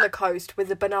be down the coast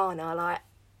with a banana, like,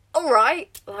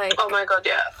 alright. Like, oh my god,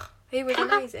 yeah. He was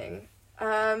amazing.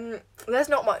 There's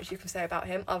not much you can say about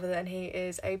him other than he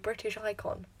is a British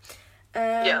icon.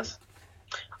 Yes.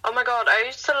 Oh my god, I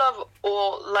used to love a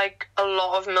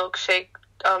lot of milkshake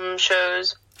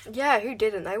shows. Yeah, who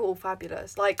didn't? They were all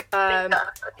fabulous. Like,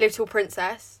 Little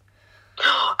Princess.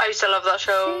 I used to love that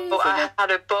show. I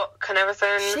had a book and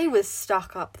everything. She was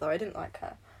stuck up, though. I didn't like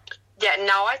her. Yeah,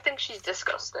 now I think she's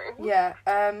disgusting. Yeah,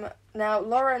 now,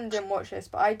 Lauren didn't watch this,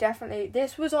 but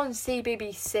this was on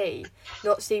CBBC,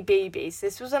 not CBeebies.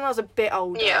 This was when I was a bit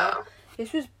older. Yeah.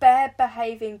 This was Bear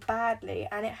Behaving Badly,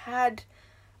 and it had,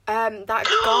 that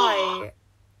guy...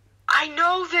 I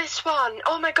know this one!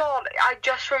 Oh my god, I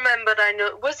just remembered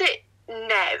was it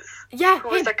Nev? Yeah, who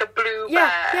was like a blue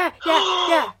yeah, bear?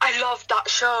 Yeah. I loved that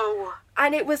show!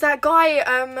 And it was that guy,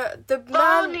 the man...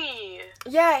 Barney!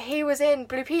 Yeah, he was in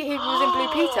Blue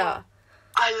Peter.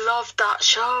 I loved that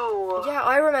show. Yeah,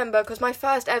 I remember, because my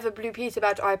first ever Blue Peter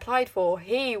badge I applied for,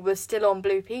 he was still on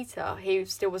Blue Peter. He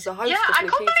still was the host of Blue Peter. Yeah, I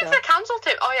can't believe they cancelled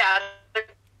him. Oh yeah, I had a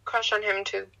crush on him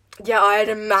too. Yeah, I had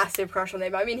a massive crush on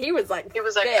him. I mean, he was like... He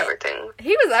was like fit. everything.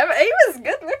 He was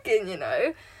good looking, you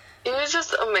know. He was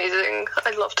just amazing.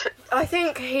 I loved him. I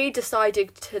think he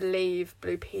decided to leave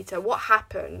Blue Peter. What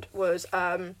happened was,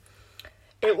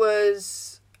 it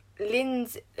was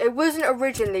Lindsay. It wasn't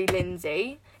originally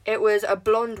Lindsay. It was a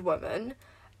blonde woman.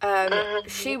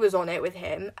 She was on it with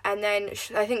him, and then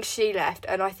I think she left,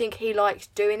 and I think he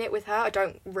liked doing it with her. I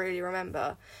don't really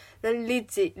remember. Then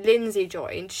Lindsay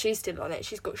joined. She's still on it.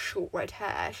 She's got short red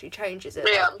hair. She changes it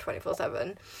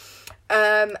 24/7.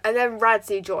 And then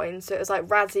Radzi joined, so it was like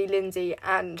Radzi, Lindsay,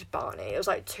 and Barney. It was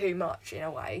like too much in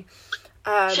a way.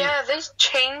 Yeah, they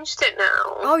changed it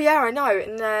now. Oh yeah, I know.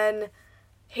 And then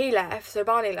he left, so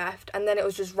Barney left, and then it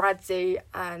was just Radzi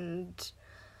and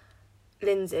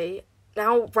Lindsay.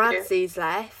 Now Radzi's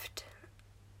left,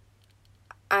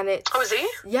 and it's... Oh, is he?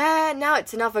 Yeah, now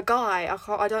it's another guy.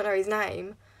 I don't know his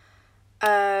name.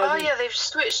 Oh yeah, they've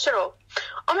switched it all.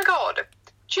 Oh my god,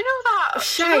 do you know that?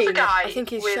 Shane. Do you know the guy I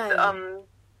think he's with Shane.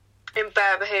 In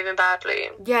Bear Behaving Badly?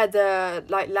 Yeah,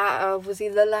 was he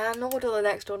the landlord or the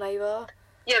next door neighbour?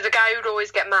 Yeah, the guy who'd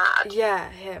always get mad. Yeah,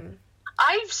 him.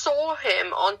 I saw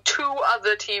him on 2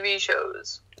 other TV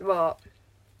shows. What?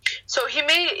 So he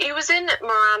was in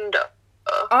Miranda.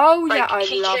 Oh yeah, I love that.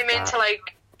 He came in to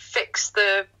fix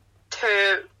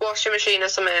her washing machine or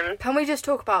something. Can we just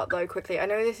talk about, though, quickly? I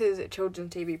know this is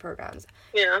children's TV programs.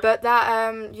 Yeah. But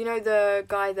that, the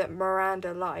guy that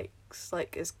Miranda likes,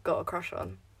 has got a crush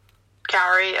on?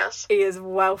 Gary, yes. He is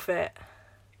well fit.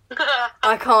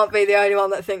 I can't be the only one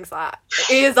that thinks that.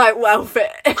 He is, well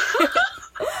fit.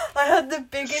 I had the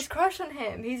biggest crush on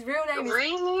him. His real name is...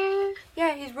 Really?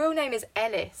 Yeah, his real name is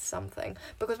Ellis something.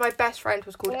 Because my best friend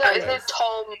was called Ellis. No, isn't it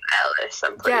Tom Ellis,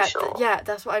 I'm pretty sure. Yeah,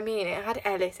 that's what I mean. It had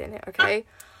Ellis in it, okay?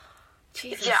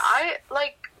 Jesus. Yeah, I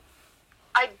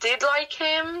did like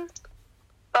him,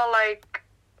 but, I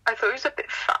thought he was a bit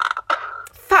fat.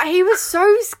 Fat? He was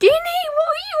so skinny? What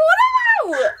are you on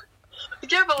about?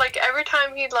 Yeah, but, every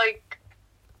time he'd,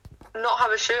 not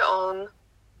have a shirt on,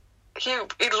 he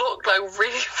looked,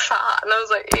 really fat, and I was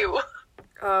like, ew.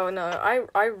 Oh no,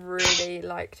 I really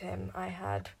liked him. I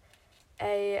had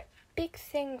a big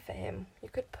thing for him. You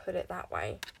could put it that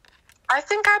way. I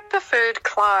think I preferred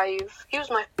Clive. He was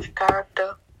my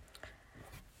character.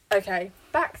 Okay,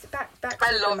 back to I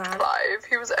the man. loved Clive.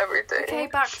 He was everything. Okay,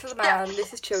 back to the man. Yeah.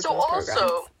 This is children's So programs.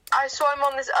 also, I saw him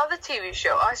on this other TV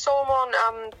show. I saw him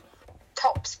on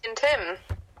Topsy and Tim.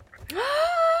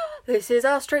 This is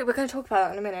our street. We're going to talk about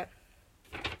that in a minute.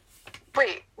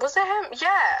 Wait, was it him?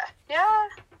 Yeah.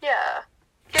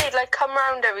 He'd like come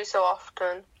round every so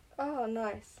often. Oh,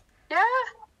 nice.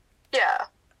 Yeah.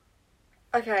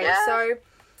 Okay, Yeah. so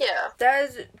Yeah.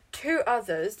 there's two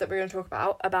others that we're going to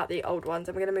talk about the old ones,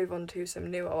 and we're going to move on to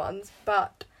some newer ones.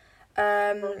 But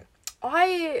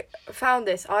I found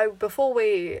this. Before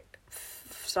we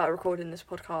started recording this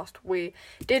podcast,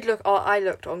 I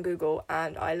looked on Google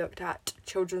and I looked at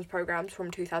children's programs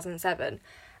from 2007.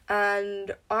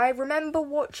 And I remember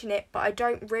watching it, but I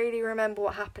don't really remember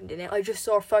what happened in it. I just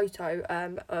saw a photo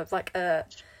of like a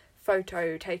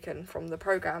photo taken from the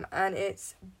program, and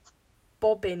it's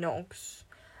Bobbinogs.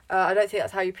 I don't think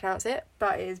that's how you pronounce it,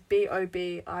 but it's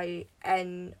Bobinogs.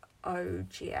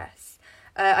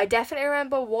 I definitely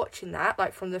remember watching that,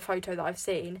 like from the photo that I've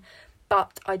seen,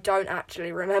 but I don't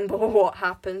actually remember what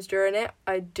happens during it.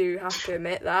 I do have to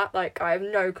admit that. Like, I have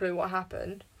no clue what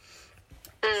happened.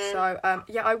 So,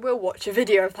 I will watch a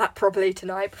video of that probably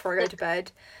tonight before I go to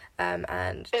bed,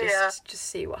 and just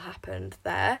see what happened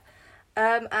there.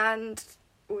 And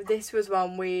this was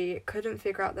one we couldn't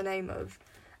figure out the name of.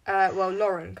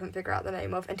 Lauren couldn't figure out the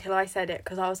name of until I said it,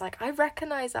 because I was like, I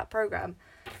recognise that programme.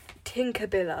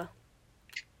 Tinkerbilla.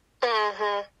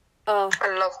 Mhm. Oh.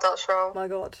 I love that show. My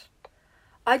God.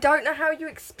 I don't know how you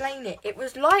explain it. It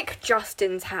was like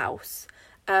Justin's House.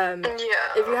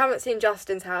 If you haven't seen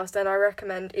Justin's House, then I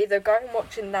recommend either going and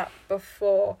watching that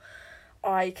before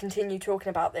I continue talking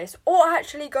about this, or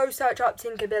actually go search up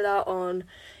Tinkerbilla on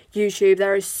YouTube.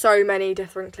 There is so many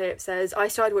different clips. I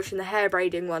started watching the hair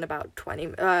braiding one about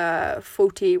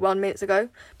 41 minutes ago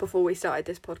before we started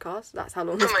this podcast. That's how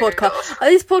long this podcast.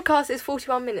 This podcast is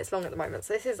 41 minutes long at the moment,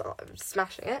 so this is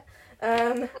smashing it.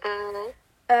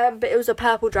 But it was a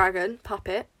purple dragon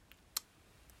puppet.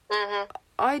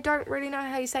 I don't really know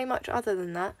how you say much other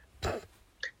than that.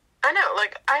 I know,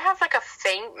 like, I have, like, a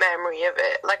faint memory of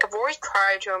it. Like, I've always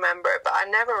tried to remember it, but I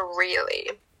never really.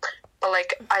 But,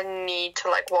 like, I need to,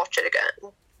 like, watch it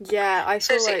again. Yeah, I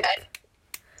feel like...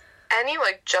 Any,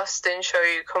 like, Justin show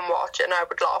you can watch and I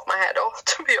would laugh my head off,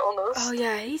 to be honest. Oh,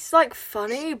 yeah, he's, like,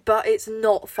 funny, but it's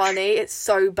not funny. It's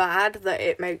so bad that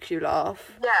it makes you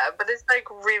laugh. Yeah, but it's, like,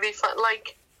 really fun.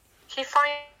 Like, he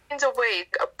finds a way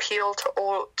to appeal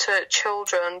to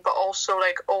children, but also,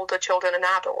 like, older children and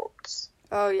adults.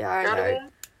 Oh, yeah, I know. What I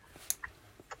mean?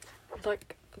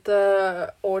 Like,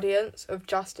 the audience of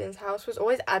Justin's House was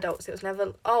always adults. It was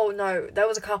never... Oh, no, there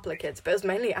was a couple of kids, but it was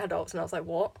mainly adults, and I was like,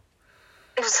 what?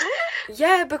 Was it?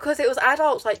 Yeah, because it was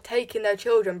adults, like, taking their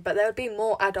children, but there would be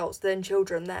more adults than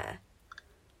children there.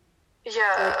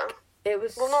 Yeah. Like, it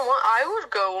was... Well, no, I would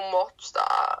go and watch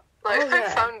that. Like, I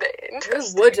found it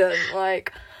interesting. Who wouldn't?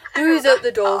 Like, who's at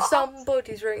the door?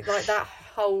 Somebody's ringing, like, that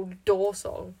whole door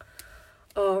song.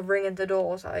 Oh, ringing the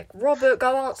door. It's like, Robert,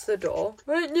 go answer the door.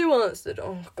 Won't you answer the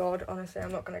door? Oh, God, honestly, I'm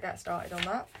not going to get started on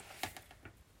that.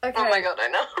 Okay. Oh, my God, I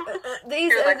know.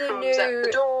 These You're are like, the who's new... at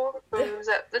the door? Who's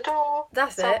at the door?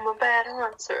 That's it. Someone better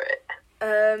answer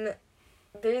it.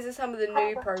 These are some of the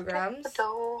new programmes. The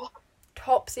door.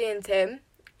 Topsy and Tim.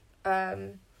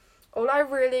 All I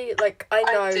really, like, I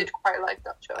know... I did quite like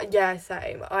that show. Yeah,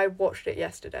 same. I watched it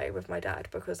yesterday with my dad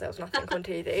because there was nothing on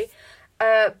TV.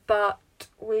 But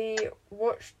we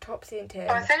watched Topsy and Tim.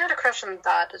 Oh, I think I had a crush on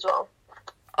Dad as well.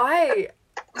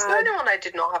 Is there anyone I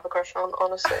did not have a crush on,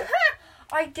 honestly?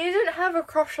 I didn't have a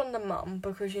crush on the mum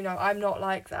because, you know, I'm not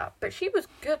like that. But she was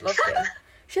good looking.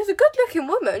 She was a good looking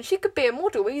woman. She could be a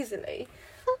model easily.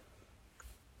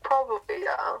 Probably,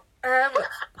 yeah.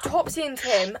 Topsy and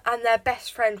Tim, and their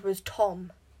best friend was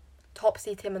Tom.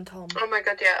 Topsy, Tim and Tom. Oh my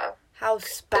God, yeah. How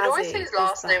spazzy. I'd always say his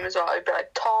last name as well. I'd be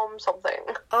like, Tom something.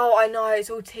 Oh, I know. It's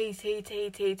all T.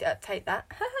 Take that.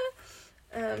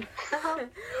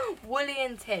 Woolly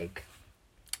and Tig.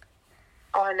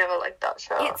 Oh, I never liked that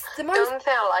show. It's the The only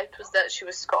thing I liked was that she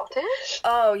was Scottish.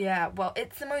 Oh, yeah. Well,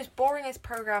 it's the most boringest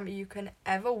programme you can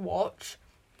ever watch,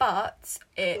 but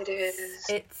It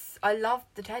is. I love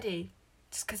the teddy.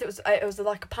 Just because it was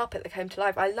like a puppet that came to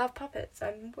life. I love puppets.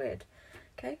 I'm weird.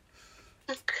 Okay?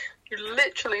 You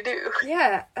literally do.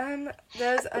 Yeah.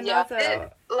 There's another... Yeah,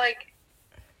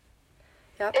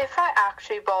 Yep. If I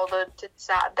actually bothered to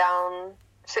sit down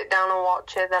and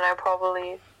watch it, then I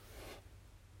probably,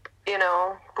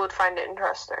 would find it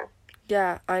interesting.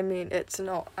 Yeah, I mean, it's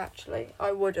not, actually.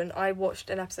 I wouldn't. I watched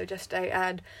an episode yesterday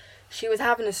and she was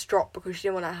having a strop because she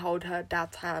didn't want to hold her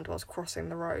dad's hand whilst crossing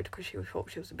the road because she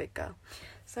thought she was a big girl.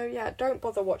 So, yeah, don't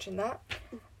bother watching that.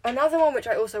 Another one which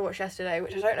I also watched yesterday,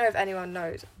 which I don't know if anyone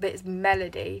knows, but it's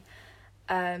Melody.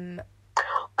 I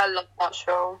love that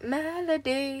show.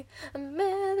 Melody.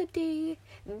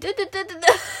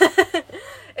 Da-da-da-da-da.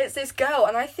 It's this girl,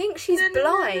 and I think she's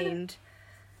blind.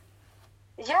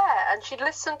 Yeah, and she'd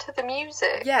listen to the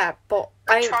music. Yeah, but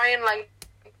And try and, like,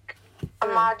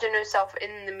 imagine herself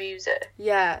in the music.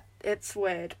 Yeah, it's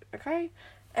weird. Okay.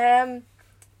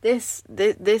 This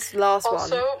last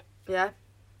Also, one. Yeah.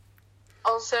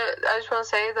 Also, I just want to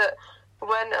say that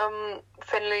when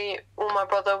Finley or my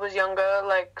brother was younger,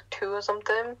 like 2 or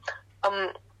something,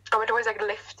 I would always like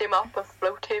lift him up and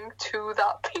float him to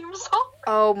that theme song.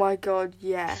 Oh my god,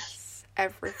 yes.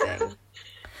 Everything.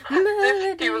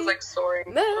 Melody. He was like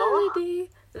soaring.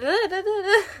 Melody.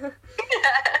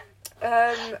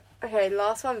 Okay,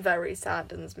 last one very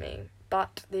saddens me,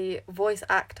 but the voice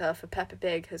actor for Peppa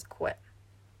Pig has quit.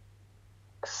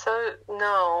 So,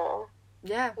 no.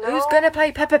 Yeah, No. who's gonna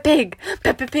play Peppa Pig?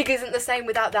 Peppa Pig isn't the same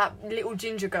without that little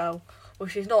ginger girl. Well,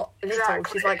 she's not little,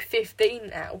 Exactly. she's like 15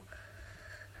 now.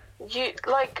 You,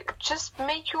 like, just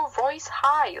make your voice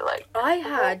high, like... I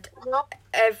had No.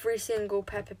 every single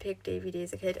Peppa Pig DVD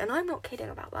as a kid, and I'm not kidding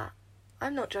about that.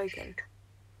 I'm not joking.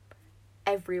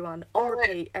 Everyone, on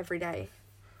repeat, every day.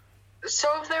 So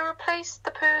have they replaced the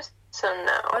person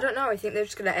now? I don't know, I think they're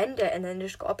just gonna end it and then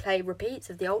just gotta play repeats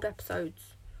of the old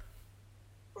episodes.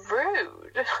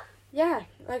 Rude. Yeah,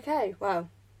 okay,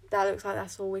 well, that looks like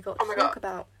that's all we got Oh to my talk God.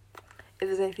 about. If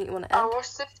there's anything you want to I add.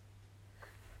 watched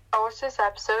this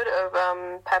episode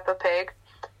of Peppa Pig,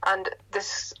 and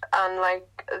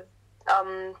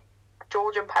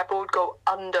George and Peppa would go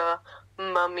under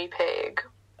Mummy Pig.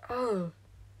 Oh,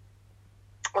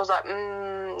 I was like,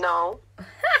 no.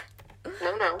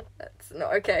 No. that's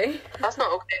not okay. That's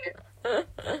not okay.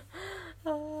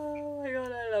 Oh my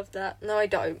god, I love that. No, I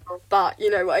don't, but you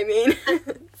know what I mean.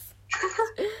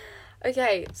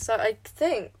 Okay, so I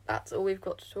think that's all we've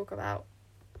got to talk about.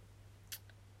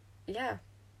 Yeah.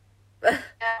 Yeah.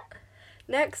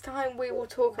 Next time we will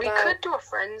talk We about... could do a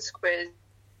friends quiz.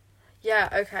 Yeah,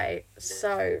 okay,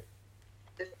 so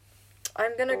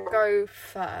I'm gonna go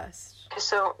first.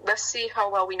 So let's see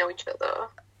how well we know each other.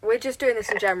 We're just doing this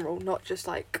in general, not just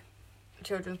like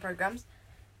children's programs.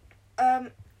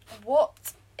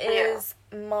 What is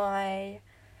my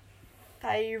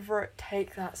favourite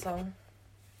Take That song?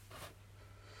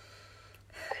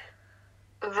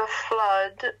 The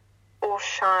Flood or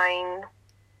Shine.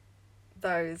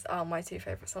 Those are my two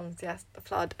favourite songs, yes, The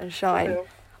Flood and Shine. Ooh.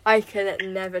 I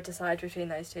can never decide between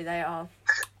those two. They are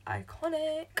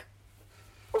iconic.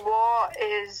 What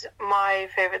is my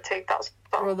favourite Take That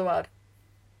song? Rule the world.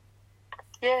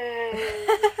 Yay!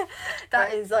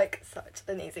 That is like such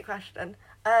an easy question.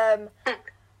 This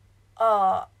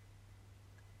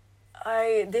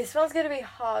one's gonna be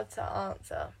hard to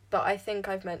answer, but I think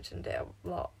I've mentioned it a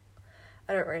lot.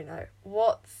 I don't really know.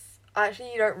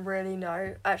 Actually, you don't really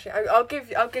know. Actually, I'll give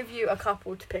you a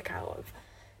couple to pick out of.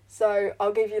 So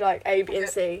I'll give you like A, B, and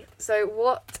C. So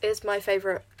what is my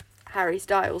favourite Harry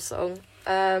Styles song?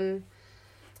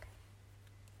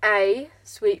 A,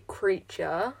 Sweet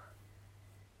Creature.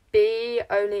 B,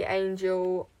 Only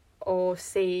Angel. Or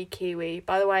C, Kiwi.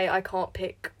 By the way, I can't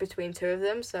pick between two of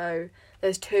them, so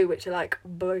there's two which are like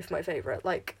both my favourite.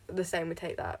 Like the same would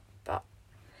Take That, but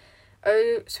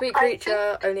Sweet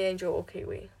Creature, Only Angel, or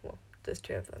Kiwi. Well, there's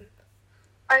two of them.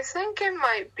 I think one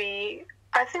might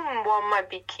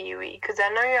be Kiwi, because I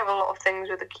know you have a lot of things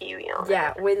with a kiwi on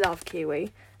Yeah, it. we love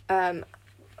Kiwi. So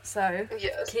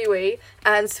Yes. Kiwi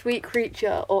and Sweet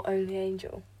Creature or Only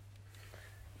Angel.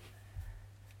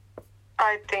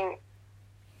 I think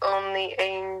Only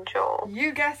Angel.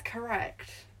 You guessed correct.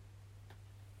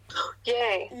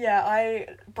 Yay. Yeah, I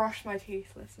brushed my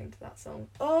teeth listening to that song.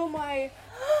 Oh my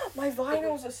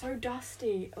vinyls are so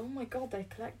dusty. Oh my god, they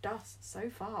collect dust so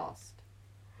fast.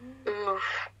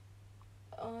 Oof.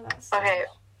 Oh, that's Okay.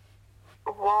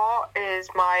 What is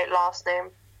my last name?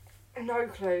 no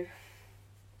clue.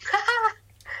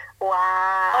 Wow.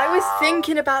 I was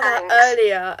thinking about Thanks. that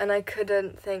earlier and I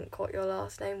couldn't think what your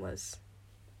last name was.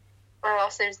 My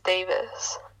last name's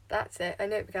Davis. That's it. I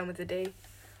knew it began with a D.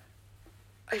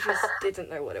 I just didn't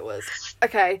know what it was.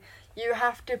 Okay, you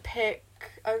have to pick.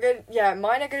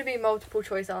 Mine are gonna be multiple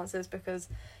choice answers because,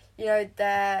 you know,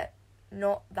 they're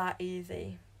not that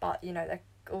easy, but you know they're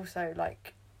also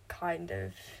like kind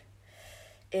of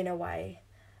in a way.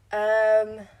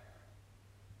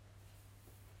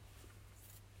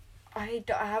 I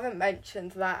I haven't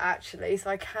mentioned that actually, so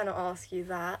I cannot ask you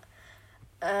that.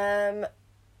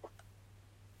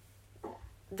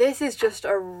 This is just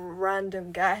a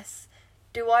random guess.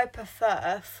 Do I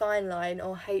prefer Fine Line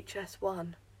or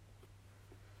HS1?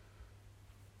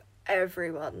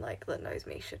 Everyone that knows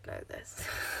me should know this.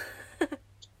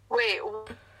 Wait,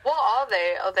 what are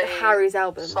they? Are they Harry's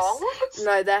albums? songs?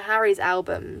 No, they're Harry's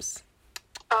albums.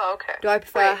 Oh, okay. Do I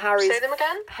prefer Harry's? Say them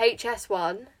again.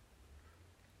 HS1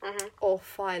 Mhm. or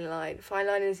Fine Line? Fine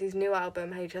Line is his new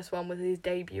album. HS1 was his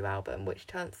debut album, which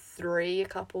turned 3 a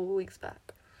couple of weeks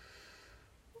back.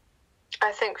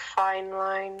 I think Fine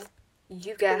Line.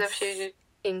 You guess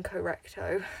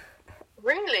incorrecto.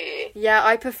 Really? Yeah,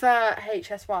 I prefer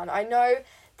HS1. I know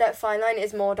that Fine Line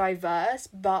is more diverse,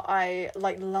 but I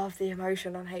love the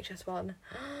emotion on HS1.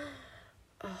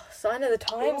 Oh, Sign of the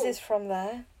Times is from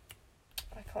there.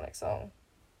 Iconic song.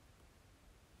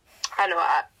 I know.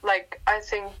 I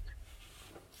think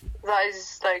that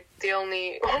is the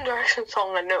only One Direction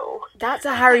song I know. That's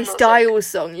a Harry Styles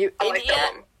song, you I idiot. like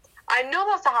that one. I know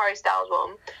that's a Harry Styles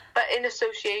one, but in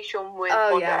association with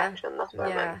One Direction, that's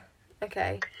what I meant.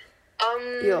 Okay.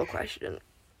 Your question.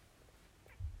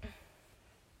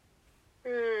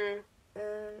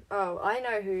 I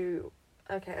know who.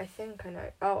 Okay, I think I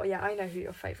know. Oh yeah, I know who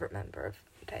your favourite member of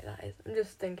Take That is. I'm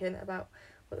just thinking about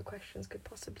what the questions could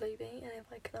possibly be, and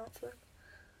if I can answer them.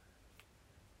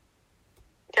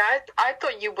 Yeah, I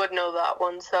thought you would know that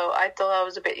one, so I thought that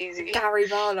was a bit easy. Gary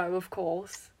Barlow, of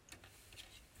course.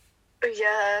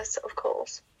 Yes, of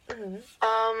course. Mm-hmm.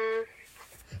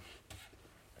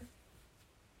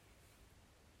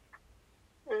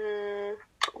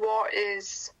 What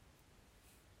is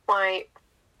my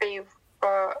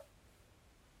favourite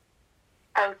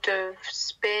out of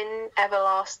Spin,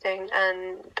 Everlasting,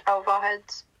 and Out of Our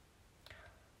Heads?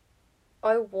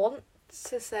 I want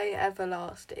to say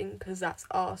Everlasting because that's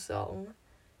our song.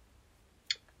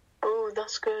 Oh,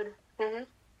 that's good.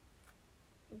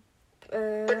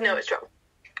 But no, it's wrong.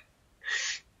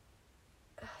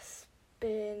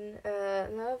 Spin,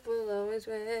 love will always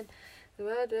win. The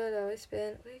world will always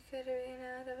spin. We could have been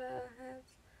out of our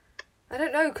heads. I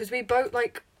don't know, because we both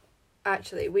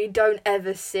actually, we don't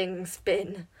ever sing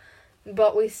Spin,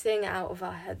 but we sing Out of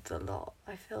Our Heads a lot.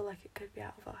 I feel like it could be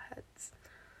Out of Our Heads.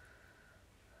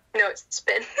 No, it's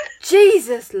Spin.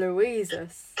 Jesus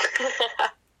Louises.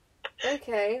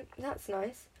 Okay, that's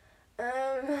nice.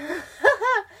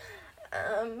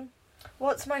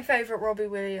 What's my favourite Robbie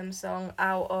Williams song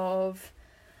out of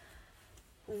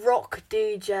Rock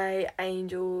DJ,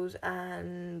 Angels,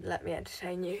 and Let Me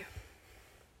Entertain You?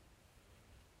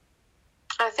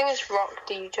 I think it's Rock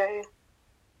DJ.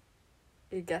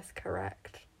 You guessed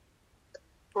correct.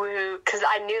 Woo, because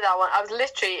I knew that one. I was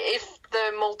literally, if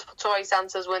the multiple choice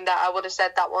answers weren't that, I would have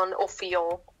said that one, or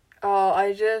Feel. Oh,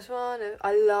 I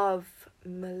love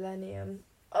Millennium.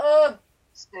 Oh!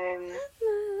 Same.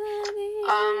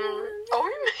 Millennium.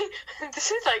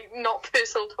 This is not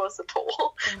personal to us at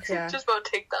all. Yeah. Just want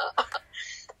to take that.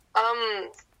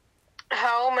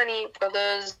 How many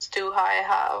brothers do I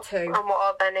have? 2. And what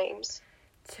are their names?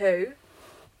 2.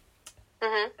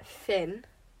 Mhm. Finn.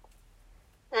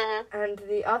 Mhm. And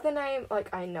the other name,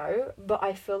 I know, but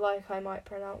I feel like I might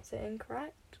pronounce it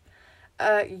incorrect.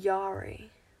 Yari.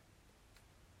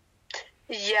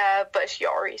 Yeah, but it's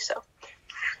Yari, so.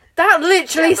 That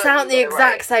literally Yeah, but sounds the you got it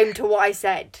exact right. same to what I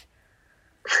said.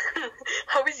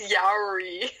 How is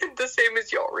Yari the same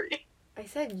as Yori? I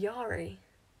said Yari.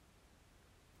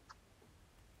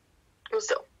 Well,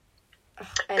 still.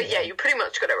 Anyway. But yeah, you pretty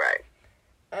much got it right.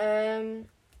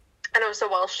 I know it's a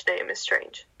Welsh name, it's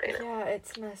strange. But, Yeah,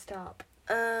 it's messed up.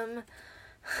 Oh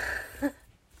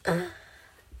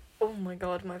my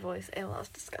god, my voice. Ew, that's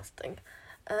disgusting.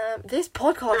 This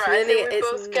podcast Right, I really think we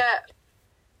is... both get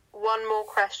one more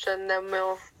question, then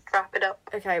we'll wrap it up.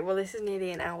 Okay, well, this is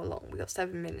nearly an hour long. We got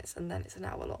 7 minutes, and then it's an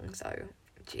hour long, so...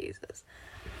 Jesus.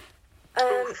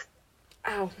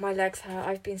 Ow, my legs hurt.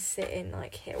 I've been sitting,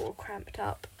 here, all cramped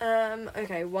up.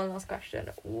 Okay, one last question.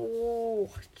 Oh,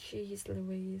 jeez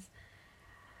Louise.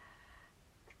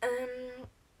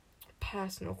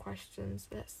 Personal questions.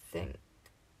 Let's think.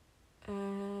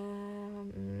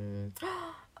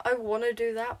 I want to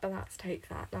do that, but that's Take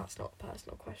That. That's not a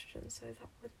personal question, so that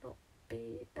would not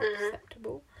be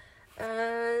acceptable.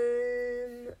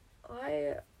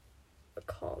 I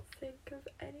can't think of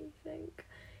anything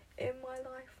in my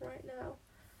life right now.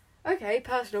 Okay,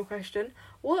 personal question.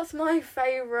 What's my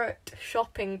favourite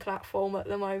shopping platform at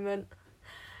the moment?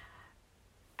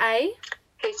 A?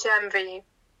 HMV.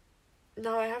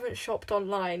 No, I haven't shopped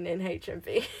online in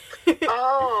HMV.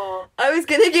 Oh. I was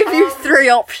going to give you 3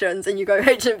 options and you go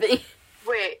HMV.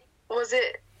 Wait, Was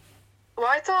it? Well,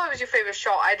 I thought it was your favourite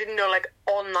shop. I didn't know, like,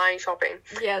 online shopping.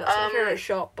 Yeah, that's my favourite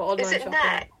shop, but online Is it shopping.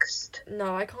 Next?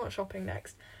 No, I can't shopping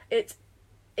Next. It's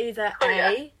either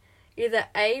Oh, either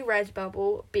A,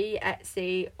 Redbubble, B,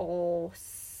 Etsy, or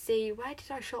C, where did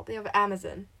I shop the other?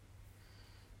 Amazon.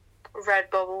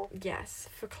 Redbubble. Yes,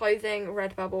 for clothing,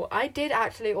 Redbubble. I did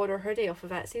actually order a hoodie off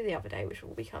of Etsy the other day, which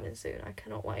will be coming soon. I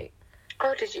cannot wait.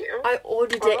 Oh, did you? I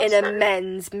ordered Oh, it in that's a nice.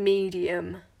 men's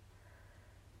medium.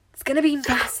 It's gonna be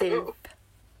massive.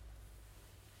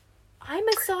 I'm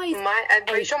a size. I'm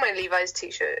pretty 8. sure my Levi's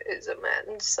t-shirt is a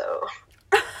men's, so,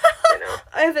 you know.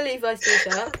 I have a Levi's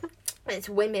t-shirt. It's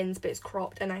women's, but it's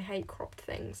cropped, and I hate cropped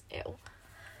things. Ew.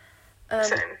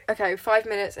 Same. Okay, 5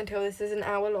 minutes until this is an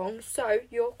hour long. So,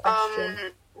 your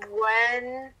question.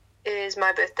 When is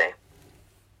my birthday?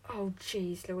 Oh,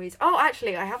 jeez, Louise. Oh,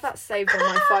 actually, I have that saved on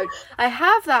my phone. I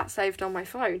have that saved on my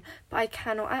phone, but I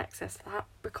cannot access that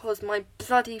because my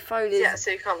bloody phone is... Yeah,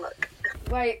 so you can't look.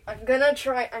 Wait, I'm gonna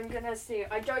see.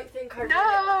 I don't think I...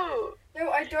 No! No,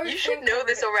 I don't You think should know I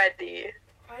this already.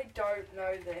 I don't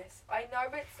know this. I know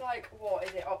it's like, what,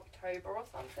 is it October or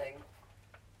something?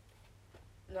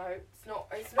 No, it's not.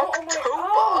 It's not on my... October?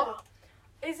 Oh!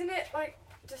 Isn't it like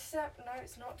December? No,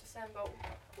 it's not December.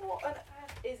 What on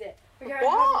earth is it? Okay, I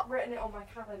What? haven't written it on my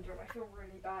calendar and I feel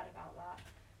really bad about that.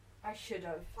 I should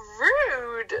have.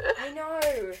 Rude! I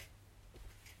know.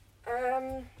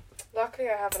 Luckily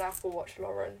I have an Apple Watch,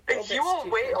 Lauren. You're a bit You are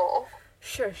stupid. way off.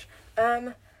 Shush.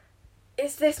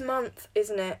 It's this month,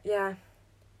 isn't it? Yeah.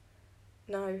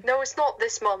 No. No, it's not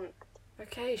this month.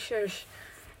 Okay, shush.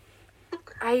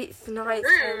 8th, 9th,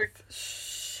 Rude. 10th.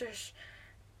 Shush.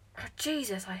 Oh,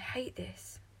 Jesus, I hate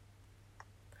this.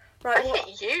 Right, I what?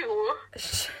 hate you.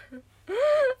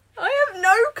 I have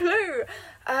no clue.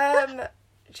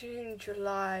 June,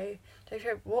 July.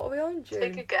 What are we on? June.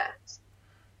 Take a guess.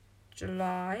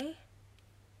 July.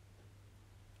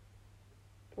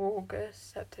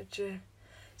 August, September.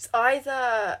 It's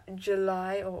either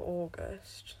July or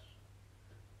August.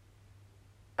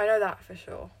 I know that for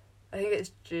sure. I think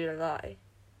it's July.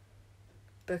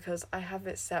 Because I have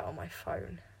it set on my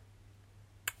phone.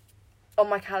 On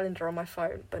my calendar on my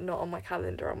phone, but not on my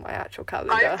calendar on my actual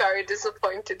calendar. I'm very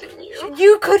disappointed in you.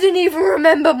 You couldn't even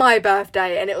remember my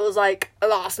birthday, and it was like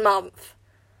last month.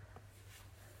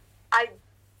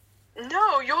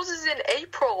 No, yours is in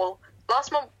April.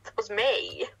 Last month was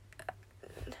May.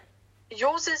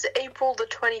 Yours is April the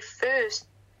 21st,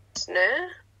 no?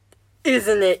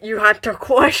 Isn't it? You had to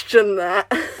question that.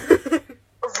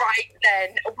 Right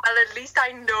then. Well, at least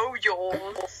I know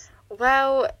yours.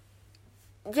 Well,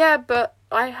 yeah, but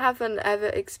I haven't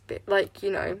ever like,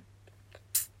 you know.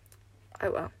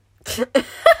 Oh well.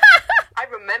 I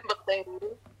remember things.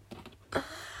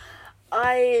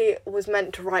 I was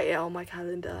meant to write it on my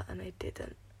calendar and I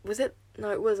didn't. Was it?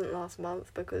 No, it wasn't last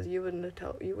month because you would have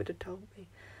told me.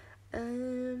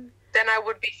 Then I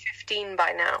would be 15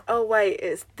 by now. Oh wait,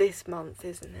 it's this month,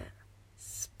 isn't it?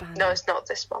 Spanish. No, it's not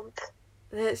this month.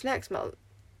 Then it's next month.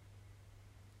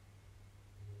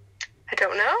 I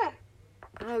don't know.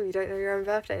 Oh, you don't know your own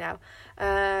birthday now.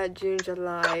 June,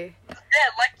 July. Yeah,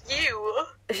 like you.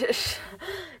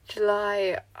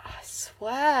 July, I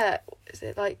swear, is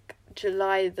it like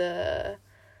July the...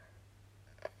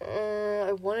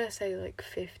 I want to say like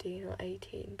 15 or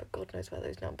 18, but God knows where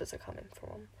those numbers are coming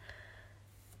from.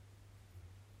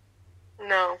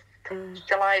 No.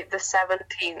 July the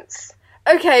 17th.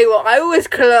 Okay, well, I was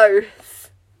close.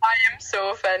 I am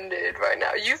so offended right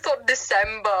now. You thought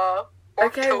December.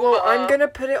 Okay, October. well, I'm gonna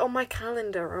put it on my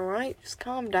calendar, alright? Just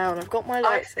calm down. I've got my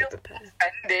I feel lightsaber pen.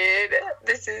 offended.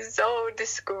 This is so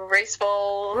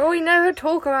disgraceful. Well, we never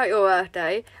talk about your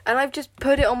birthday, and I've just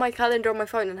put it on my calendar on my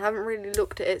phone and haven't really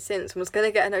looked at it since and was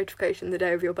gonna get a notification the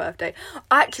day of your birthday.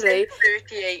 Actually, It's in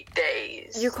 38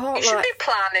 days. You can't, You should like- be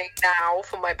planning now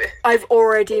for my birthday. I've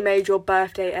already made your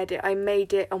birthday edit. I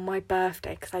made it on my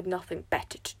birthday because I had nothing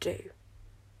better to do.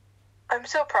 I'm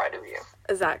so proud of you.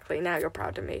 Exactly, now you're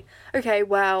proud of me. Okay,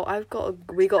 well,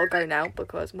 we gotta go now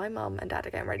because my mum and dad are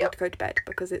getting ready to go to bed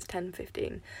because it's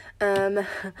 10:15.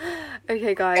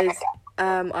 Okay, guys,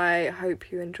 I hope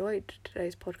you enjoyed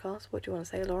today's podcast. What do you want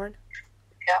to say, Lauren?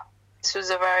 Yeah. This was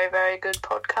a very, very good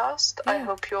podcast. I Yeah.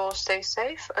 hope you all stay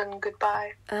safe and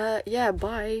goodbye. Yeah,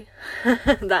 bye.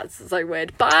 That's so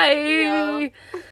weird. Bye! Yeah.